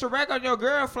spend an extra rack on your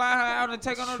girl, fly her out and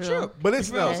take her on a True. trip. But You it's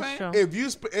feel what I'm That's saying? true. if you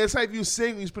it's like if you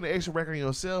single, you spend an extra record on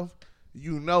yourself.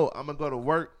 You know I'm gonna go to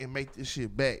work and make this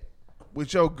shit back.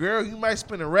 With your girl, you might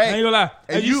spend a rack. I ain't gonna lie.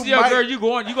 And If you you see your might- girl, you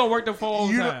gonna work the 4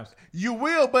 you, times. you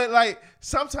will, but like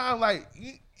sometimes, like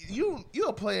you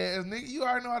a player ass nigga. You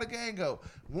already know how the game go.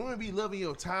 Women be loving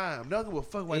your time. Don't give a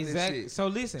fuck about this Exactly. shit. So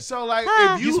listen. So like,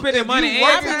 if You you spending if money you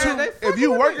and working time, they too, fucking if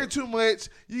you with working it. too much,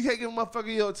 you can't give a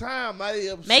motherfucker your time. Might be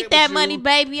upset Make with that you. money,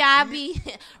 baby. I'll be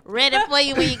ready for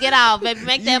you when you get off, baby.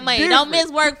 Make that You money. Don't different.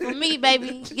 miss work for me,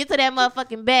 baby. Get to that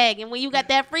motherfucking bag. And when you got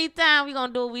that free time, we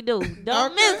gonna do what we do.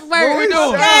 Don't miss work. What we It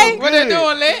doing? sound What they good.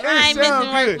 doing, Lit? It I ain't sound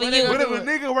missing work good. for you. But if a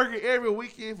nigga working every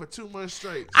weekend for 2 months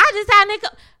straight, I just had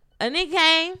a nigga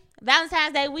came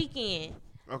Valentine's Day weekend.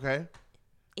 okay,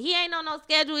 He ain't on no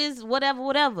schedule. Is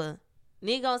whatever.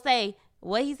 Nigga gonna say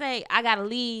what he say. I gotta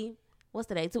leave. What's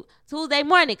today? Tuesday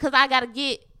morning, cause I gotta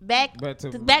get back to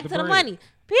the bread. money.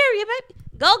 Period, baby.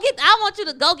 I want you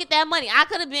to go get that money. I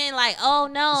could have been like, oh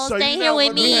no, So stay you here know with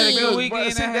what me. We had a good But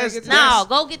weekend. see, and had a that's- good No, time.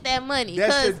 go get that money.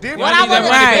 That's the Cause difference. what I I need want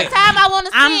that to money the time I want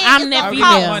to I'm spend, the it's female.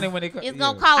 gonna cost. Money when it It's yeah.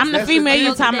 gonna cost. I'm the That's the female you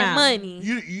difference. talking that about. money.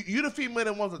 you the female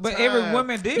that wants the But time. every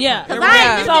woman different. Yeah, Every I ain't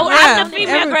woman so different. I'm the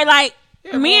female girl. Like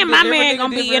Yeah, me and my every man nigga gonna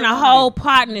be different, in a every whole woman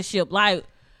partnership. Like,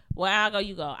 well, I go,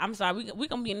 you go. I'm sorry, we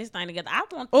gonna be in this thing together. I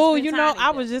want. Oh, to spend you time know, I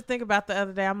together. was just thinking about the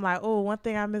other day. I'm like, oh, one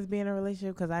thing I miss being in a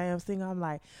relationship because I am single. I'm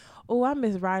like, oh, I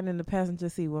miss riding in the passenger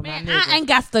seat with Man, my nigga. I ain't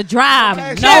got to drive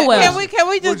Okay, nowhere. Can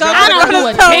we just Would go? y'all I don't to do the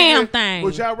a store? damn thing.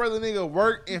 Would y'all rather nigga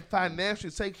work and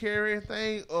financially take care of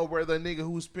everything, or rather nigga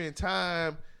who spend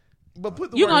time but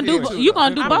put the You work gonna in do? too, You though?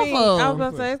 gonna do I both mean, of I was them?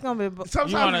 gonna say it's gonna be.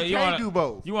 Sometimes you can't do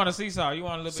both. You want a seesaw. You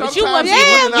want a little Sometimes bit. You wouldn't you be.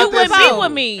 wouldn't You have wouldn't that be soul.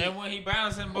 with me. And when he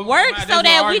balancing both Work of them out, so that's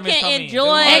that where we arguments can come in. enjoy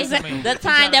That's where arguments the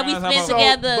come in. time that we You spend trying to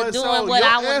together but doing what I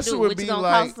your want to answer do, would which be gonna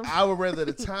like, cost them. I would rather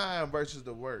the time versus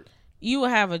the work. You will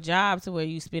have a job to where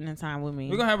you spending time with me.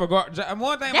 We're gonna have a one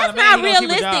thing That's about a man, not he gonna keep a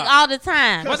realistic job. all the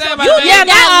time. One thing You about a man, just not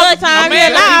got all the lucky. time. A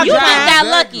man not all You the just time. got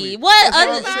Exactly. lucky. What That's what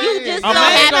other? I'm You saying. just a don't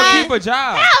man have gonna that. keep a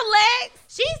job. How, Lex?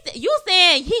 You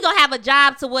saying he gonna have a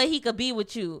job to where he could be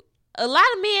with you? A lot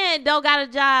of men don't got a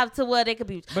job to where they could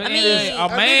be. But I a mean,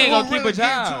 man nigga gonna who keep really a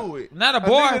job. get to it. Not a A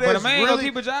boy, nigga but a that's man really- gonna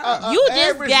keep a job. You just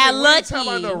average got nigga, we ain't talking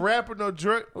about lucky. no rapper, no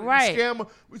drug Right. scammer.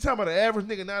 We talking about the average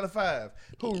nigga 9 to 5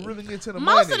 who really get to the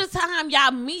Most money. of the time,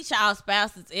 y'all meet y'all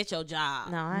spouses at your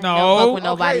job. no, I ain't No. never fuck with Okay,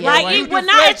 nobody. like, else. Like, you when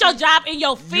not at your deflecting- job, in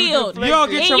your field. deflecting. You don't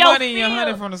get In your your money and your field.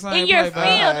 honey from the same In your place.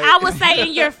 field, Alright. I would say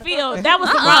in your field. That was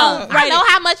the wrong. I know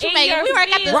how much you In make. your We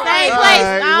work at the field. same Right, place.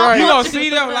 right, I don't right. You want gonna see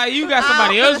them like you got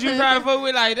somebody else you trying to fuck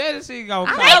with like that. Shit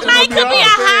gonna They cost might be could be a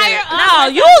all higher.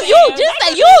 No, you just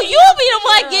say you be the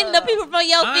one getting the people from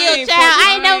your I field, ain't child. fucking-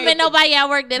 I ain't never I been ain't- nobody I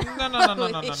worked at.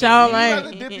 No. Shaw You rather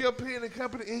Lane. dip your pin in the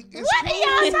company in What school? are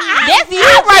y'all talking? That's you,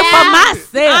 I work for child.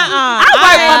 myself. I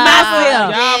work for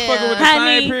myself. Y'all fucking with the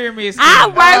Honey, same pyramid scheme. I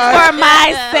work for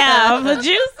myself.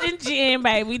 Juice and gin,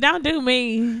 baby. Don't do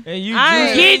me. And you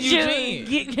I Get juice and you.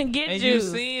 you gin. Get And you you.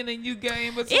 sin and you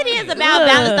game. It is about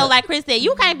balance, though. Like Chris said,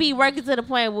 you can't be working to the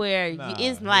point where Nah,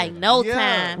 it's like no Yeah.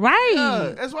 time. Right. Yeah,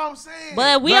 that's what I'm saying.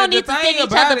 But we don't need to see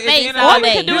each other face Or all we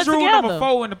day. could do This it rule together. number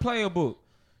 4 in the player book.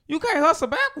 You can't hustle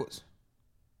backwards.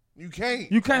 you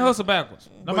can't. You can't hustle backwards.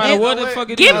 No But matter you what know the what? fuck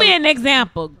it Give is. me an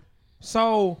example.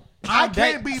 So I I'm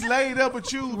can't that- be laid up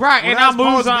with you. Right, when and I'm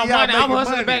supposed to losing be out money. I'm making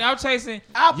hustling money. back. I'm chasing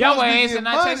I'm your supposed to be ass getting and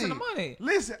not money. chasing the money.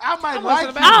 Listen, I might I'm like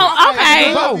hustling you. back. Oh, I might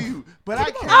okay. love you, but I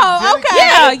can't. Oh, okay. dedicate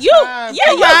Yeah, you. time Yeah,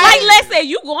 to you. my- Like let's say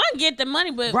you going to get the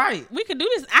money, but Right. we could do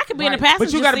this. I could be in the Right. passenger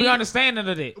But you got to be seat. understanding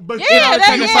of that. But It don't that-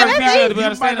 take a yeah, certain that's female to be you might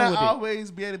understanding not with it.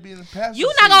 always be able to be in the passenger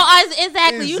You not gonna always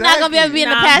Exactly. You're not gonna be able to be in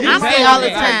the Nah, passenger I'm seat saying all the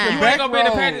that. time. You ain't gonna be in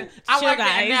the Back passenger. I row. like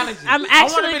that Sugar, analogy. I'm I want to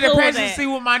actually be in the cool with passenger that. seat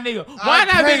with my nigga. I Why not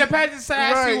be in the can't- passenger side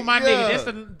seat Right, with my yeah. nigga? That's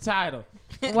the title.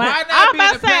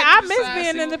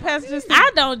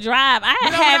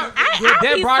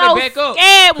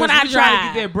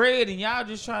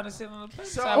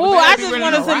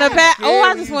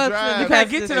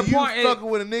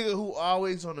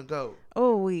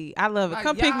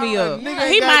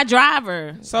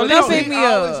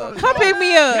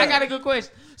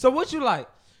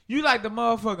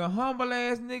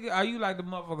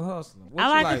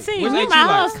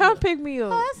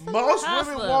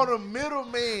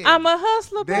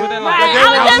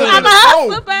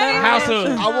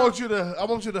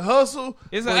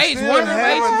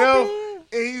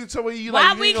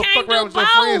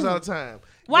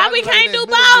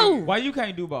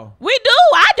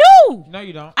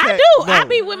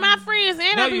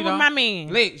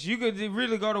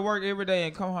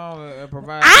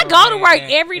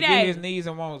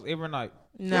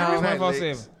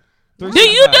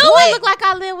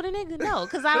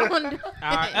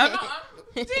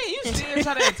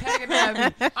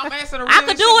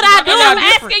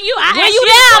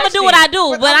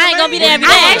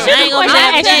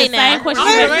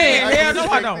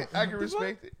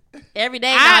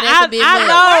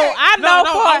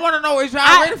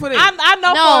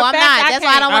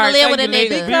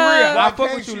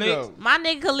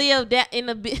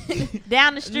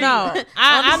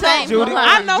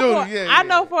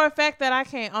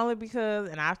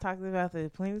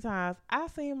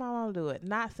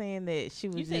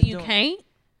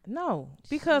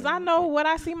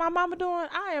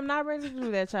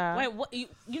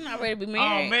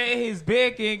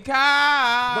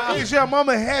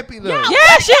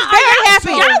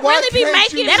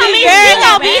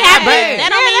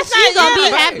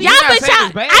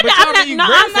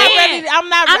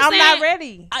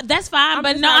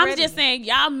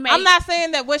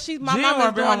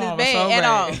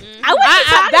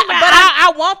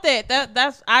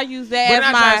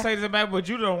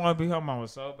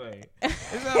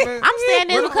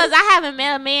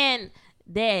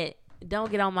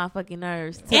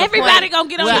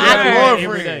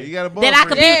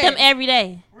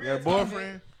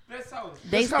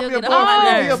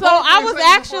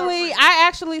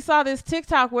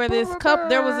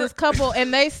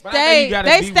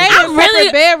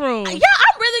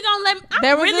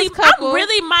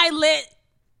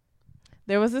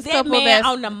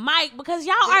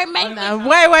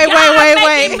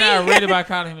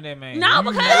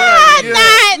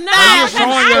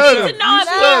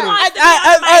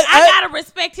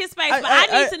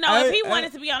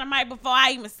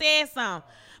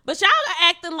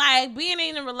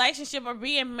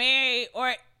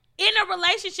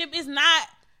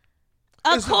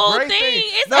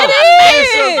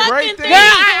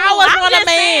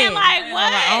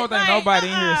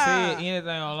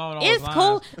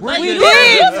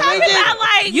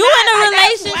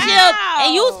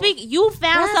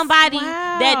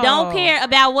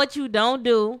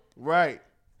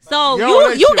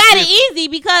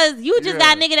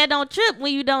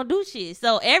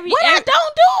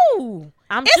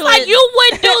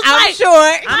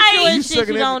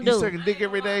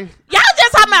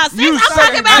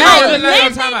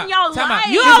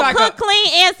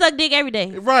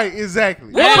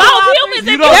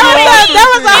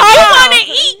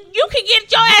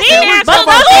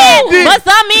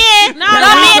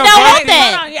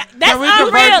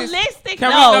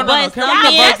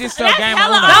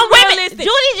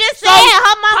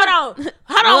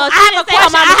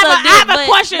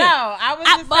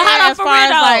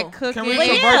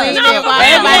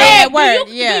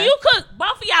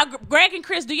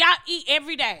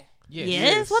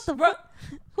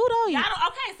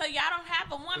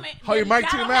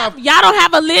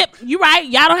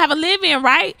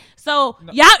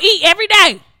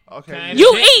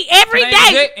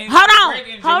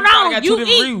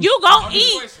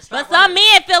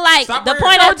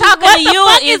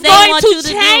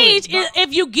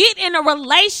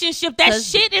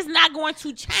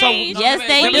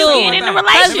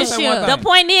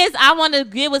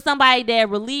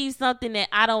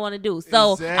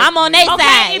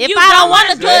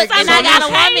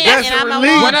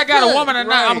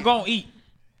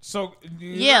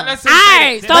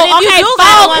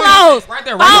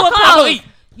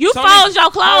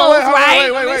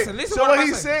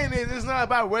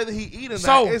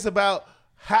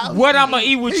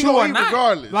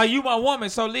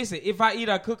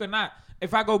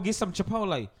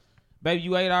 Baby,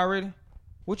 you ate already?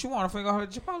 What you want? I'm finna go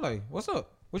to Chipotle. What's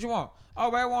up? What you want?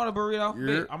 Oh, baby, I want a burrito.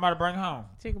 Yeah. I'm about to bring it home.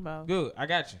 Chicken ball. Good. I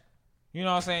got you. You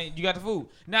know what I'm saying? You got the food.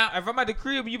 Now, if I'm at the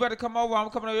crib and you about to come over, I'm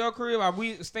coming to your crib. Are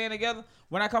we staying together?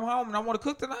 When I come home and I want to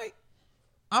cook tonight,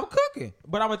 I'm cooking.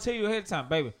 But I'm going to tell you ahead of time,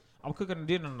 baby, I'm cooking a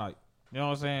dinner tonight. You know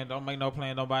what I'm saying? Don't make no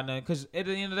plan, don't buy nothing. Because at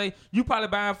the end of the day, you probably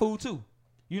buying food too.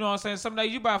 You know what I'm saying? Some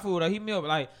days you buy food or hit me up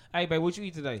like, hey, babe, what you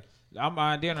eat today? I'm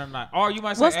buying dinner tonight. Or you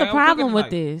might say, what's the hey, problem with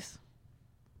this?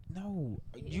 No,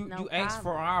 you No you ask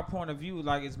for problem. our point of view,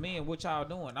 like it's men. What y'all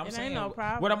doing? I'm It saying, ain't no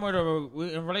problem. what I'm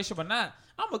with in relationship or not,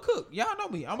 I'm a cook. Y'all know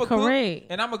me. I'm a Correct. cook,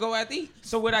 and I'm gonna go out to eat.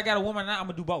 So when I got a woman, now I'm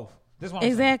gonna do both. That's what I'm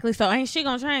Exactly. So ain't she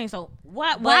gonna change? So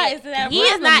why But is it that he is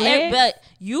problem, not. Lex? But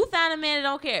you found a man that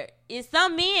don't care. It's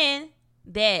some men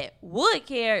that would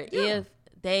care if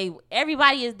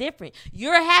everybody is different.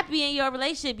 You're happy in your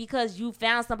relationship because you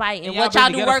found somebody and y'all what y'all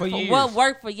been do together work for for years. what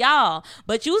work for y'all.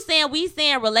 But you saying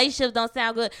relationships don't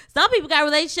sound good. Some people got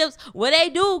relationships where they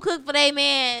do cook for their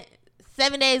man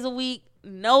 7 days a week,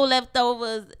 no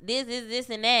leftovers, this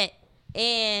and that.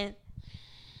 And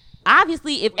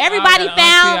obviously, if everybody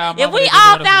found, if we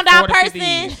all found our person,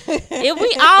 if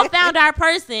we all found our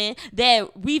person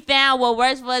that we found what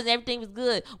works for us, and everything was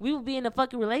good, we would be in a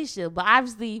fucking relationship. But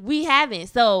obviously, we haven't.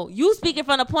 So you speaking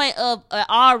from the point of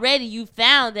already you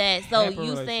found that. So Happy you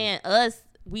relationship. saying us,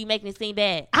 we making it seem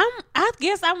bad. I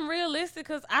guess I'm realistic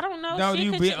because I don't know. No, shit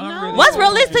you could be you know? unrealistic. What's what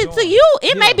realistic you're to doing. you?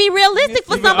 It Yeah. may be realistic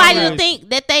for You be somebody to unrealistic. think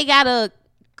that they gotta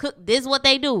cook. This is what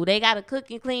they do. They gotta cook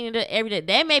and clean it every day.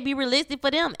 That may be realistic for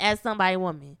them as somebody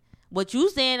woman. What you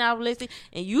saying not realistic,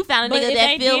 and you found a But nigga if that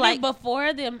they feel did like it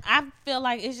before them, I feel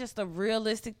like it's just a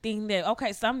realistic thing that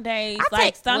okay, some days I'll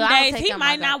like take- some well, I'll days take he on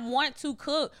might my not want to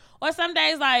cook, or some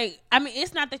days like I mean,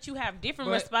 it's not that you have different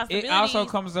But responsibilities. it also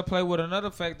comes to play with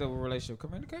another factor of a relationship: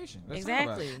 communication. Let's talk about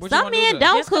Exactly. it. What you some wanna do men there?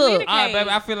 don't Just cook. communicate. All right, baby.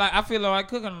 I feel like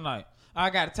cooking tonight. I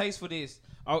got a taste for this.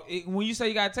 Oh, when you say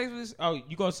you got a taste for this, oh,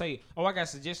 you gonna say, oh, I got to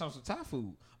suggest some Thai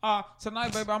food.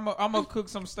 Tonight, baby, I'm gonna cook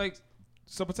some steaks,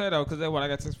 some potato, because that's what I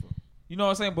got taste for. You know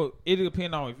what I'm saying? But it'll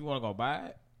depend on if you want to go buy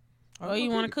it. or you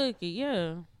want to cook it, yeah.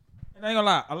 And I ain't gonna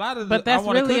lie, a lot of But the I that's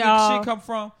want to really cook all- shit come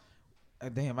from.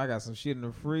 Damn, I got some shit in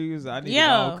the freezer. I need Yeah,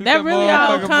 to go cook That really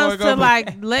all motherfucker comes before I to go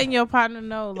like letting your partner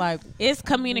know, like, It's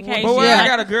communication. But whether Yeah. I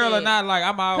got a girl or not, like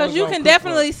I'm always because you gonna can cook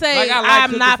definitely for, say like, I like I'm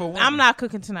cooking not. for women. I'm not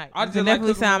cooking tonight. I You just can like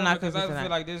definitely cooking say for I'm women not because cooking I tonight.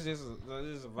 feel like this is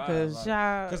a vibe. Because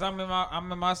y'all, Because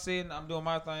I'm in my sitting, I'm doing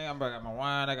my thing. I got my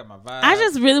wine, I got my vibe. I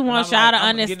just really want And y'all I'm to like,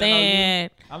 I'm getting to know you.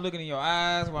 understand. I'm looking in your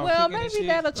eyes while well, I'm cooking and maybe shit.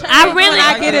 that'll change. I really- when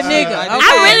I get a nigga. Like, okay?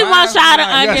 I really want y'all to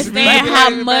Like, understand like, how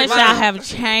like, much like, y'all have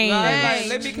changed. Hey,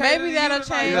 let me cater maybe to that'll you.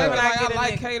 change Like, when I like, get a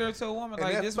like nigga. cater to a woman. And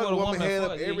Like that this fuck what a woman woman head for.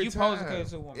 up Yeah, every you supposed to time. cater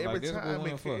to a woman. Every Like this what time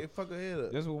women for. it fuck her head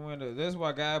up. That's what women. That's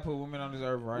why God put women on this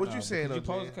earth right What now. you saying, because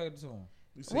though, you supposed to Jen? cater to them.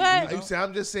 You say, What? You say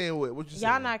I'm just saying what you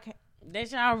saying. Y'all not.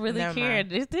 That y'all really Never care.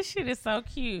 mind. This shit is so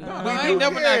cute. No, We I do ain't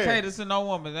never not care. catered to no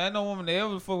woman. There ain't no woman that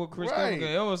ever fuck with Chris Right.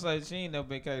 Kevin ever say she ain't never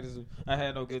been catered to. I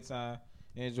had no good time.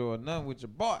 Enjoy nothing with your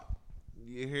boy.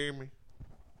 You hear me?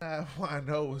 I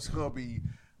know it's gonna be.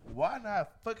 Why not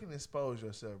fucking expose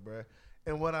yourself, bruh?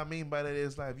 And what I mean by that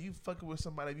is like, if you fucking with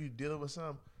somebody, if you dealing with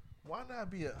something, why not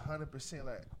be 100%?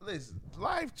 Like, listen,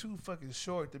 life too fucking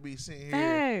short to be sitting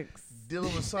here Facts.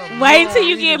 dealing with something. Wait till don't you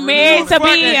even get really married to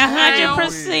wanna be fucking hang with.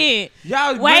 100%.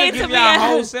 Y'all Wait really till give we y'all are-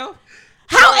 whole self.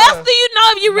 How else do you know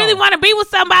if you really No. want to be with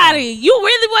somebody? You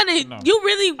really want to. No. You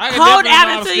really I can hold definitely out know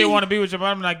I until still you. want to be with you, but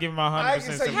I'm not giving my I 100%.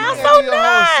 can say to you you. How can't so be your whole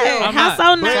not? self. I'm How not. so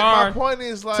But But not? my point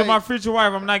is like, To my future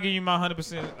wife, I'm not giving you my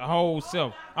 100% whole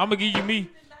self. I'm gonna give you me,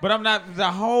 but I'm not the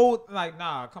whole. Like,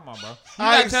 nah, come on, bro. You're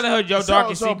Alright, not telling her your so,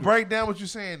 darkest so secret. break down what you're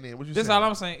saying then. What you That's saying? all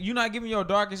I'm saying. You're not giving your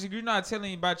darkest secret. You're not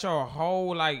telling about your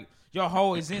whole your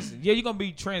whole existence. Yeah, you're gonna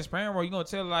be transparent, or you're gonna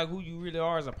tell her, like, who you really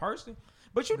are as a person.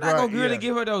 But you're not Right, gonna really yeah.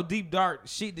 give her those deep dark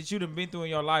shit that you done been through in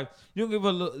your life. You gonna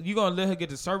give her, you gonna let her get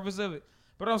the surface of it.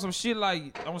 But on some shit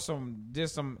like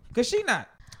cause she not.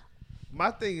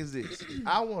 My thing is this.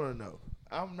 I want to know.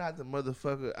 I'm not the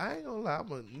motherfucker. I ain't gonna lie.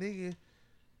 I'm a nigga.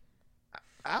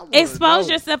 I wanna Expose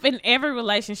know. yourself in every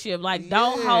relationship. Like,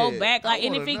 don't Yeah, hold back. I Like,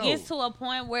 and wanna if it know. gets to a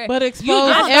point where But you expose,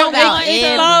 just don't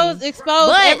want expose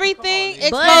But- everything. but-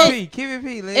 Expose, Keep it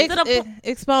P,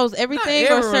 expose everything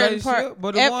not or every certain relationship, part.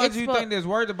 but the ones you think that's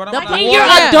worth it. But I'm The not. ones in that your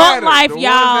matter. adult The life, ones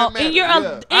y'all, that in your matter,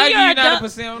 in I your give you adult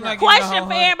 90%. I'm not giving question the whole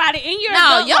for 100%. everybody in your No,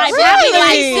 adult your life. shit y'all be be like,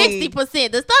 Really? like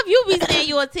 60%. The stuff you be saying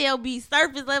you'll tell be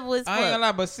surface level as I ain't gonna fuck.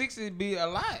 lie, but 60 be a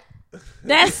lot.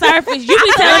 that's surface. You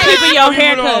be telling people your People don't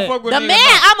haircut. fuck with The niggas, man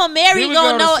no. I'ma marry Here we gonna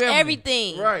go to know 70.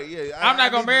 everything. Right, yeah. I'm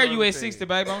not gonna need marry know you at everything. 60,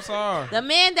 baby. I'm sorry. The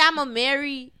man that I'ma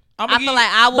marry, I'ma I give feel you- like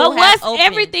I will But have what's open.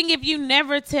 everything if you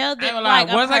never tell I ain't them gonna like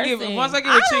lie. a Once I person? give a I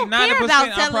chick don't care 90%, about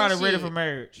I'm telling probably ready shit. for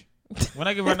marriage. When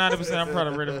I give her 90%, I'm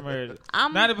probably ready for marriage.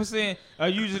 I'm- 90%,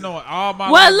 you just know all my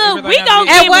Well, life. look, everything we I gon'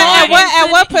 did. get At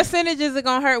more what into percentage is it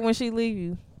gonna hurt when she leave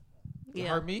you? Yeah.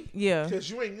 Hurt me? Yeah. Because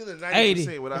you ain't getting 90%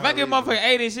 80. without If I her give leaving. motherfucker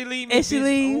 80 and she leave me, And she bitch,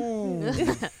 leave?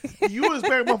 ooh. You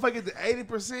expect motherfucker to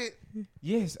 80%?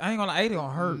 Yes, I ain't gonna lie. 80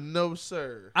 gonna hurt. No,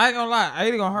 sir. I ain't gonna lie.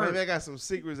 80 gonna hurt. Maybe I got some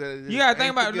secrets that is You gotta think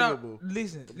ain't about it. No, forgivable.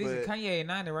 listen. But- Kanye at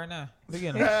 90 right now. Look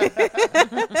at him.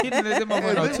 He didn't let that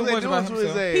motherfucker know too much about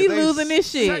himself. He losing his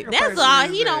shit. That's all.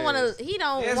 He don't want to. He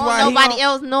don't That's want why he nobody don't-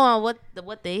 else knowing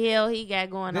what the hell he got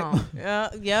going on.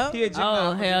 Yep. He a Gemini,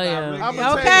 Oh, but hell he's not yeah. really I'ma getting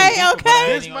tell Okay, people, but okay. I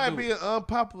This ain't might gonna be do an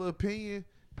unpopular opinion,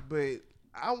 but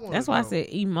I want. That's why I said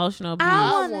emotional abuse.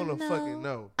 I wanna want to know. fucking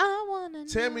know. I wanna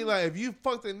Tell know. me, like, if you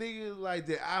fucked a nigga like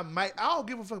that, I don't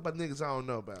give a fuck about niggas I don't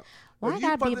know about. Why If you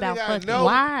gotta be fucked a about nigga I fucking? know,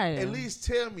 Why? At least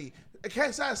tell me. In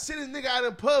case I see this nigga out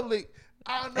in public,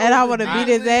 I don't know. And I what wanna the beat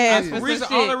deal his ass is. for some Reason,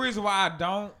 shit. only reason why I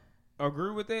don't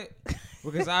agree with that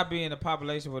because I be in the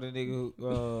population with a nigga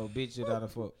who bitch it out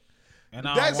of fuck. And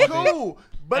I don't That's want that. cool.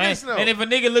 But And, listen, though. and if a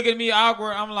nigga look at me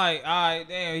awkward, I'm like, all right,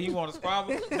 damn, he want to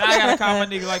squabble. Now I gotta call my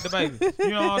nigga like the baby. You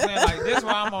know what I'm saying? Like that's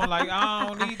why I'm on. Like I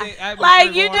don't need that. atmosphere Like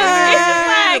you going just, on. it's just It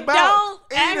like ain't about, don't.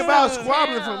 it ain't act about like-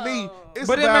 squabbling for me. It's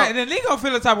But about, then the nigga gonna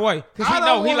feel the type of way because I he don't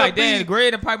know he wanna like, damn, be- go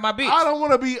ahead and pipe my bitch. I don't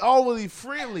want to be overly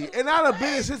friendly. And I done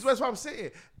been in situations, that's what I'm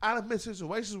saying. I done been in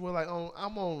situations where, like,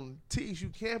 I'm on TSU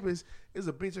campus, there's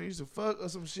a bitch I used to fuck or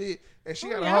some shit, and she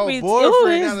got a y'all whole be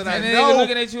boyfriend now doing that I And then know. nigga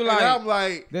looking at you like, and I'm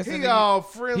like, that's the he nigga- all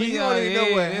friendly. He don't even know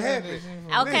what that's the happened.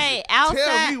 nigga. Okay, Listen, tell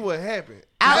outside. me what happened.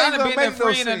 I It ain't done gonna been that make no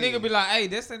friend, a sense. nigga be like, hey,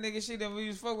 that's the nigga shit that we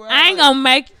used to fuck with. I ain't gonna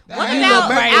make. What ain't about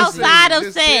gonna make no sense. outside of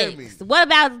Just tell me. sex? What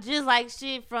about just like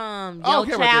shit from I your don't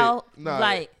care child? about that. Nah,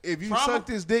 Like if you Trauma? suck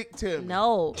this dick, tell me.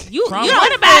 no, you Trauma? you What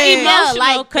don't about say- emotional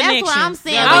like, connection? That's what I'm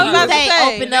saying. Yeah, when I was you about to say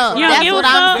say, open that's up, what You don't that's give what a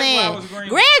I'm fuck? That's why I saying. was agreeing.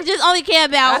 Greg just only care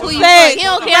about That's who what you I'm fuck. saying. He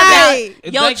don't Right. care about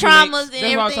And your thank you, traumas Lex. and That's what I'm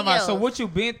talking everything about. else. So what you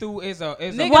been through is a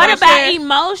Nigga, What That's about fair.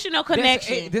 emotional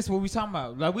connection? This what we talking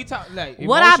about. Like we talk like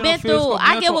What I've emotional, been through, physical, I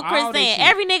get mental, what Chris all that saying. shit.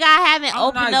 Every nigga I haven't I'm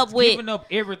opened not up with, giving up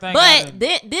everything. I but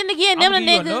done. then again, I'm them the gonna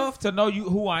give you niggas. enough to know you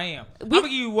who I am. I'm gonna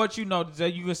give you what you know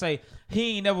that you can say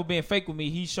he ain't never been fake with me.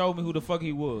 He showed me who the fuck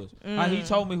he was. He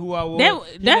told me who I was.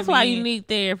 He That's let why me you in. need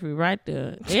therapy right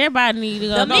there. Everybody need to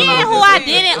go. The No, men no, who just I saying.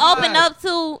 didn't That's open fine. up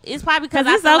to, it's probably because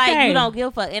 'Cause I it's feel like okay. you don't give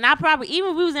a fuck. And I probably,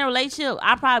 even if we was in a relationship,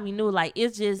 I probably knew like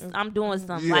it's just I'm doing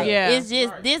something. Yeah. Like Yeah. it's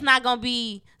just Right. this not gonna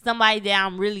be somebody that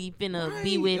I'm really finna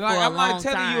be with Like, for a I'm long like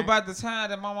telling time. you about the time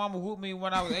that my mama whooped me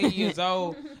when I was 8 years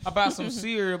old about some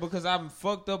cereal because I'm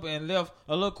fucked up and left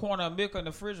a little corner of milk in the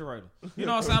refrigerator. You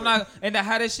know what I'm saying? I'm not, and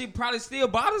how that shit probably still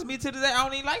bothers me to this day. I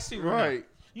don't even like cereal. now. Right.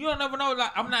 You don't never know.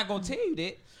 Like I'm not gonna tell you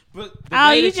that. But the Oh,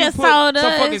 day you that just put told some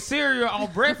us. fucking cereal on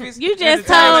breakfast. You and just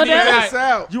the time told when you us. That's like,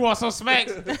 out. you want some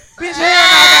smacks? Bitch, hell no,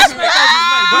 I got smacks. I got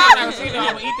smacks. But I'm not gonna see that.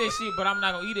 I'm gonna eat that shit, but I'm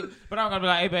not gonna eat it. But I'm gonna be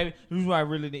like, hey, baby, this is why I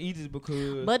really didn't eat this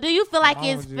because. But do you feel like I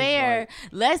it's was just fair? like-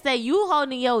 Let's say you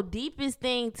holding your deepest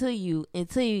thing to you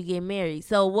until you get married.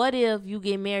 So what if you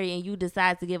get married and you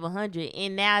decide to give 100,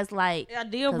 and now it's like, A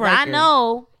deal 'cause breaker. I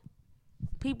know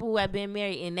people who have been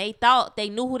married and they thought they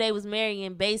knew who they was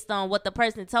marrying based on what the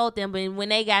person told them, but when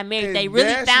they got married, And they really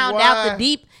that's found out why- the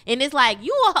deep, and it's like this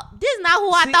is not who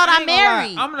I See, thought I ain't gonna lie.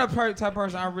 married. I'm the type of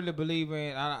person I really believe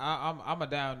in. I'm a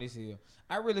down this hill.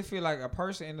 I really feel like a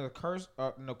person in the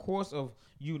course of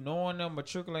you knowing them,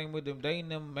 matriculating with them, dating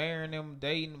them, marrying them,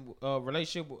 dating,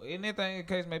 relationship, anything the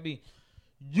case may be,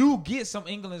 you get some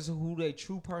inklings of who their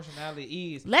true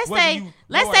personality is. Let's whether say you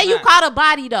know you or not. caught a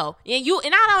body though,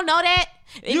 and I don't know that,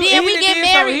 and You- then he we done get did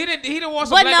married. something. He didn't want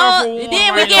some But black no, girl for one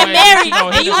then we right get away. married, You know,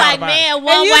 he and you thought like, about it. man, And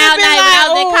one you wild done been night when I was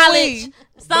like, in ooh, college,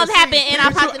 But something see, happened, and I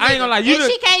but popped the I ain't gonna lie, you and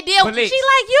done- she can't deal but with. She Lex,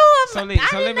 like you. So, I let didn't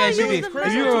me know ask you was this: a if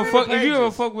virgin. you ever fuck, if you ever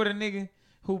pages. fuck with a nigga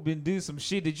who been doing some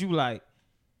shit that you like,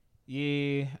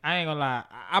 yeah, I ain't gonna lie,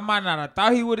 I might not have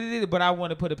thought he would have did it, but I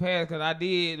want to put it past because I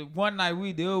did. One night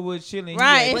we was chilling,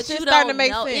 Right. He It's like, But just you starting don't to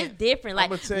make know. sense. It's different. Like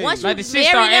I'ma tell you. once Like you the shit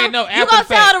start marry adding them, up you after gonna the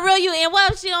tell fact. the real you. And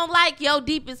what if she don't like your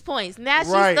deepest points? Now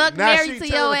she's Right. stuck Now married she to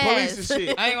telling your the police ass. and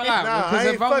shit. I ain't gonna lie, Nah, I because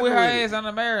ain't if I'm fucking with her with it. ass on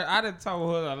the marriage, I done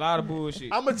told her a lot of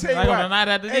bullshit. I'm gonna tell you Like on why. the night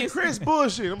after Hey, this. Chris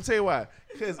bullshit. I'm gonna tell you why.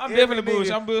 Because I'm definitely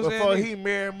bullshit. I'm bullshit Before nigga. he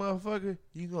married motherfucker,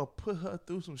 you gonna put her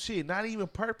through some shit, not even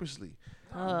purposely.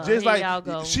 Oh, Just here like y'all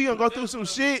go. she gonna go through some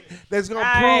shit that's gonna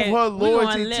All prove right, her we loyalty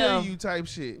gonna to live. you type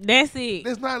shit. That's it.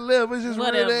 It's not love. It's just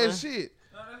Whatever. real ass shit.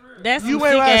 That's You some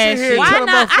ain't sick allowed to ass sit here shit. and Why tell a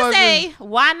not? I motherfucker- say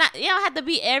why not? It don't have to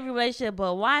be every relationship,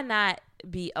 but why not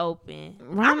be open?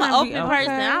 Why I'm an not be open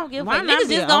person. okay? I don't give a Why fuck. not Niggas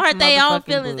be just an gonna hurt open their own motherfucking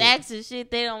feelings, book? asking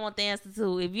shit they don't want the answer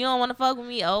to. If you don't want to fuck with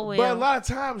me, oh well. But a lot of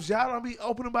times y'all don't be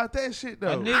open about that shit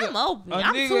though. I'm open. A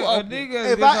I'm nigga, too open. A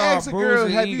nigga If gets I all ask a bruised girl,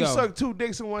 and have you ego. sucked 2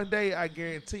 dicks in one day? I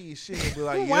guarantee you shit will be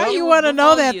like, Why yup. you want to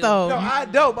know before that you. though? No, I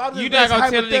don't. But I'm just You not gonna tell a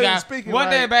hypothetically nigga speaking, one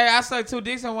day, like, babe, I sucked 2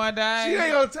 dicks in one day. She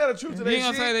ain't gonna tell the truth to You that ain't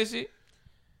gonna say shit. that shit.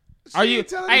 Are you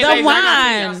telling hey, me- The ladies, I gotta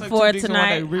tell y'all wine suck for two dicks on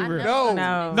tonight. one day, real.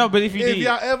 No. No, but if you If did,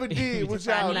 y'all ever did, what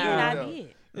y'all No. do? I though? did.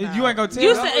 you ain't gonna tell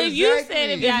You them. said if you Exactly. said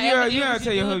if If y'all you- ever you did, gotta would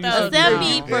tell you your do hoe it you though? suck Except dick.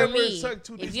 me No. for Everybody me. suck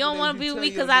two If dicks you don't when want to you be tell with me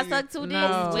your because I nigga- suck 2 dicks, No.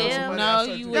 Tell well, somebody No, I suck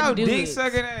you two wouldn't Yo, do dick it.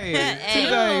 sucking ass. Hey. 2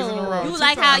 days in a row. you 2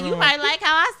 like how times in you a row. might like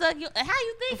how I suck you. How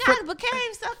you think I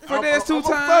became something? For this 2 I'ma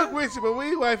times. fuck with you, but we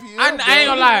ain't wifey. I ain't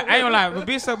gonna lie. I ain't gonna lie. When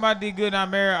bitch suck my dick good and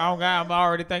I'm married, I'm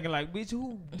already thinking like, bitch,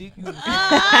 who dick you? Good,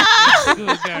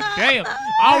 goddamn.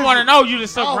 I don't want to know you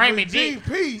just suck Raymond dick,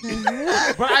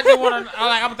 GP. but I just want to.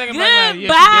 I'm thinking about like, yeah, she definitely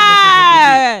suck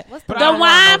Goodbye. What's But I The don't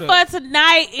wanna wine know that. for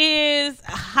tonight is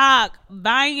Hawk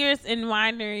Vineyards and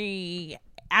Winery.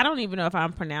 I don't even know if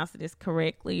I'm pronouncing this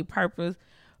correctly. Purple.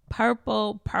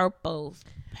 Purple.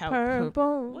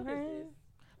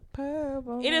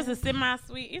 It is a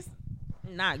semi-sweet. It's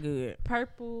not good.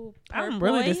 Purple. I'm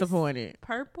really turquoise? disappointed.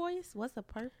 Turquoise? What's a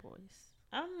turquoise?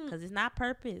 Because it's not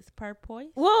purple, it's turquoise.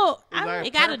 Well, It's like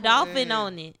It got a purple dolphin and-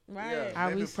 on it. right. Are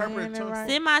maybe we purple saying and it tungsten. right?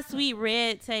 Semi-sweet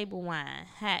red table wine.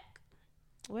 Hack.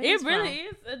 Where It this really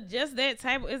from? is just that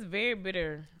type. It's very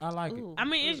bitter. I like it. Ooh. I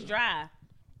mean, it's dry.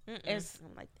 Mm-mm. It's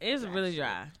I'm like, it's dry really shit.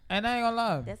 dry. And I ain't gonna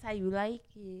lie. That's how you like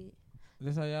it.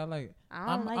 That's how y'all like it.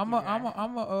 I don't like it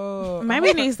I'm a Maybe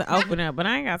it needs to open up, but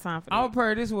I ain't got time for I'm that. gonna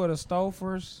pair this with a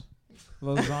Stouffer's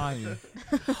lasagna.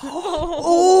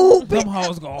 Ooh, Them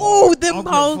hoes go. ooh, them I'm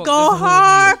gonna hoes fuck go this hood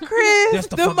hard, deal. Chris. That's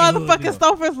the Them fucking hood motherfucking deal.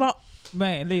 Stouffer's long.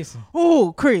 Man, listen.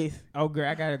 Ooh, Chris. Oh, girl,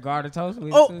 I got a garter toast with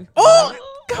it Oh, too. oh,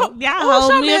 Y'all oh,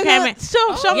 whole meal came in. Show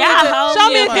me Y'all a whole good, show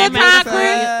me a meal good came time, out.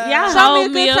 Chris. Y'all Show me whole a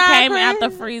good meal time, came out the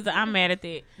Chris. freezer. I'm mad at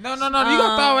that. No. You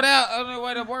gonna throw it out on the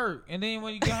way to work, and then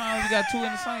when you get home, you got 2 in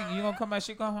the sink. You gonna come back,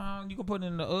 she come home, you can put it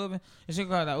in the oven, and she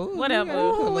go like, ooh, Whatever.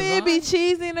 Ooh, it be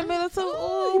cheesy in the middle too.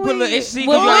 Ooh, Put a little wee. HC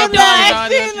Well, on we're top.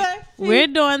 doing- We're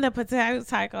doing the potato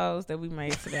tacos that we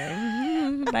made today.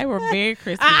 They were very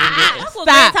crispy. and good. That's what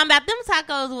Stop. Greg talking about. Them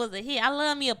tacos was a hit. I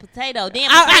love me a potato. Damn,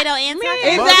 I- potato and Is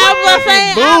taco. that what I'm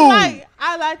saying? Boom.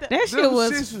 I like that. That shit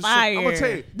was fire. I'm gonna tell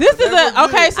you. This they is were a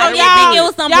okay. good. So I They didn't were think y'all, it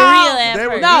was some y'all- burrito at They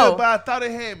were first. No. good, but I thought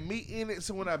it had meat in it.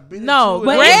 So when I bit No, into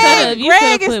but it, Greg I could've- was you Greg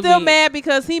could've is put still meat. mad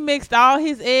because he mixed all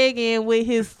his egg in with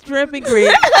his shrimp and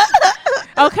grits.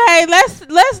 Okay, let's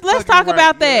fucking talk right. about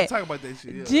Yeah, that. let's talk about that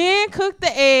shit. Yeah. Jen cooked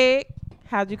the egg.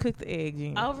 How'd you cook the egg,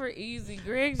 Jen? Over easy.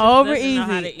 Greg just Over doesn't know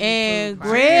how to easy. eat And food,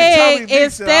 Greg- man. Tommy mixed it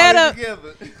instead all of-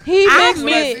 together. He I mixed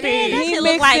mixed it. it. That He shit look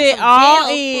mixed like it some all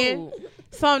jail in. food.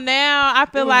 So now I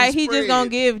feel It was like a he just gonna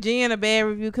spread. give Jen a bad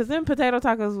review because them potato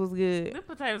tacos was good. Them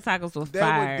potato tacos was They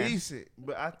fire. were decent,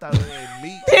 but I thought it had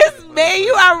meat. This man,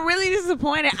 you are really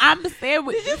disappointed. I'm saying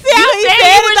with you. see how he said said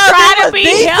you it was though? trying That to was be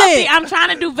decent. healthy. I'm trying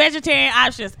to do vegetarian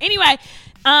options. Anyway,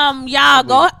 y'all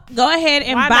go ahead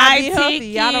and Why buy not be tickets. healthy?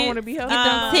 Y'all don't wanna be healthy? Get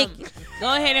them tickets.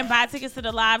 Go ahead and buy tickets to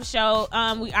the live show.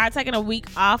 We are taking a week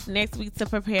off next week to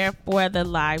prepare for the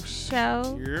live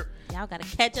show. Yep. Y'all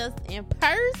gotta catch us in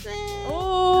person.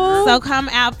 Ooh. So come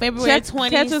out February Catch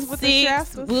us with the 26th.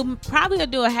 Shastas. We'll probably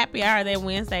do a happy hour that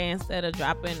Wednesday instead of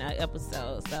dropping an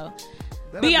episode. So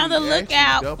That'll be on the actually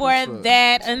lookout dope for as fuck.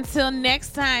 that. Until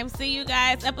next time, see you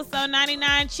guys. Episode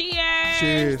 99. Cheers.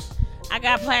 Cheers. I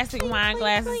got plastic wine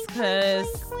glasses because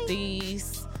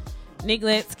these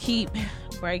nigglets keep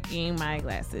breaking my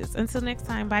glasses. Until next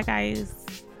time, bye guys.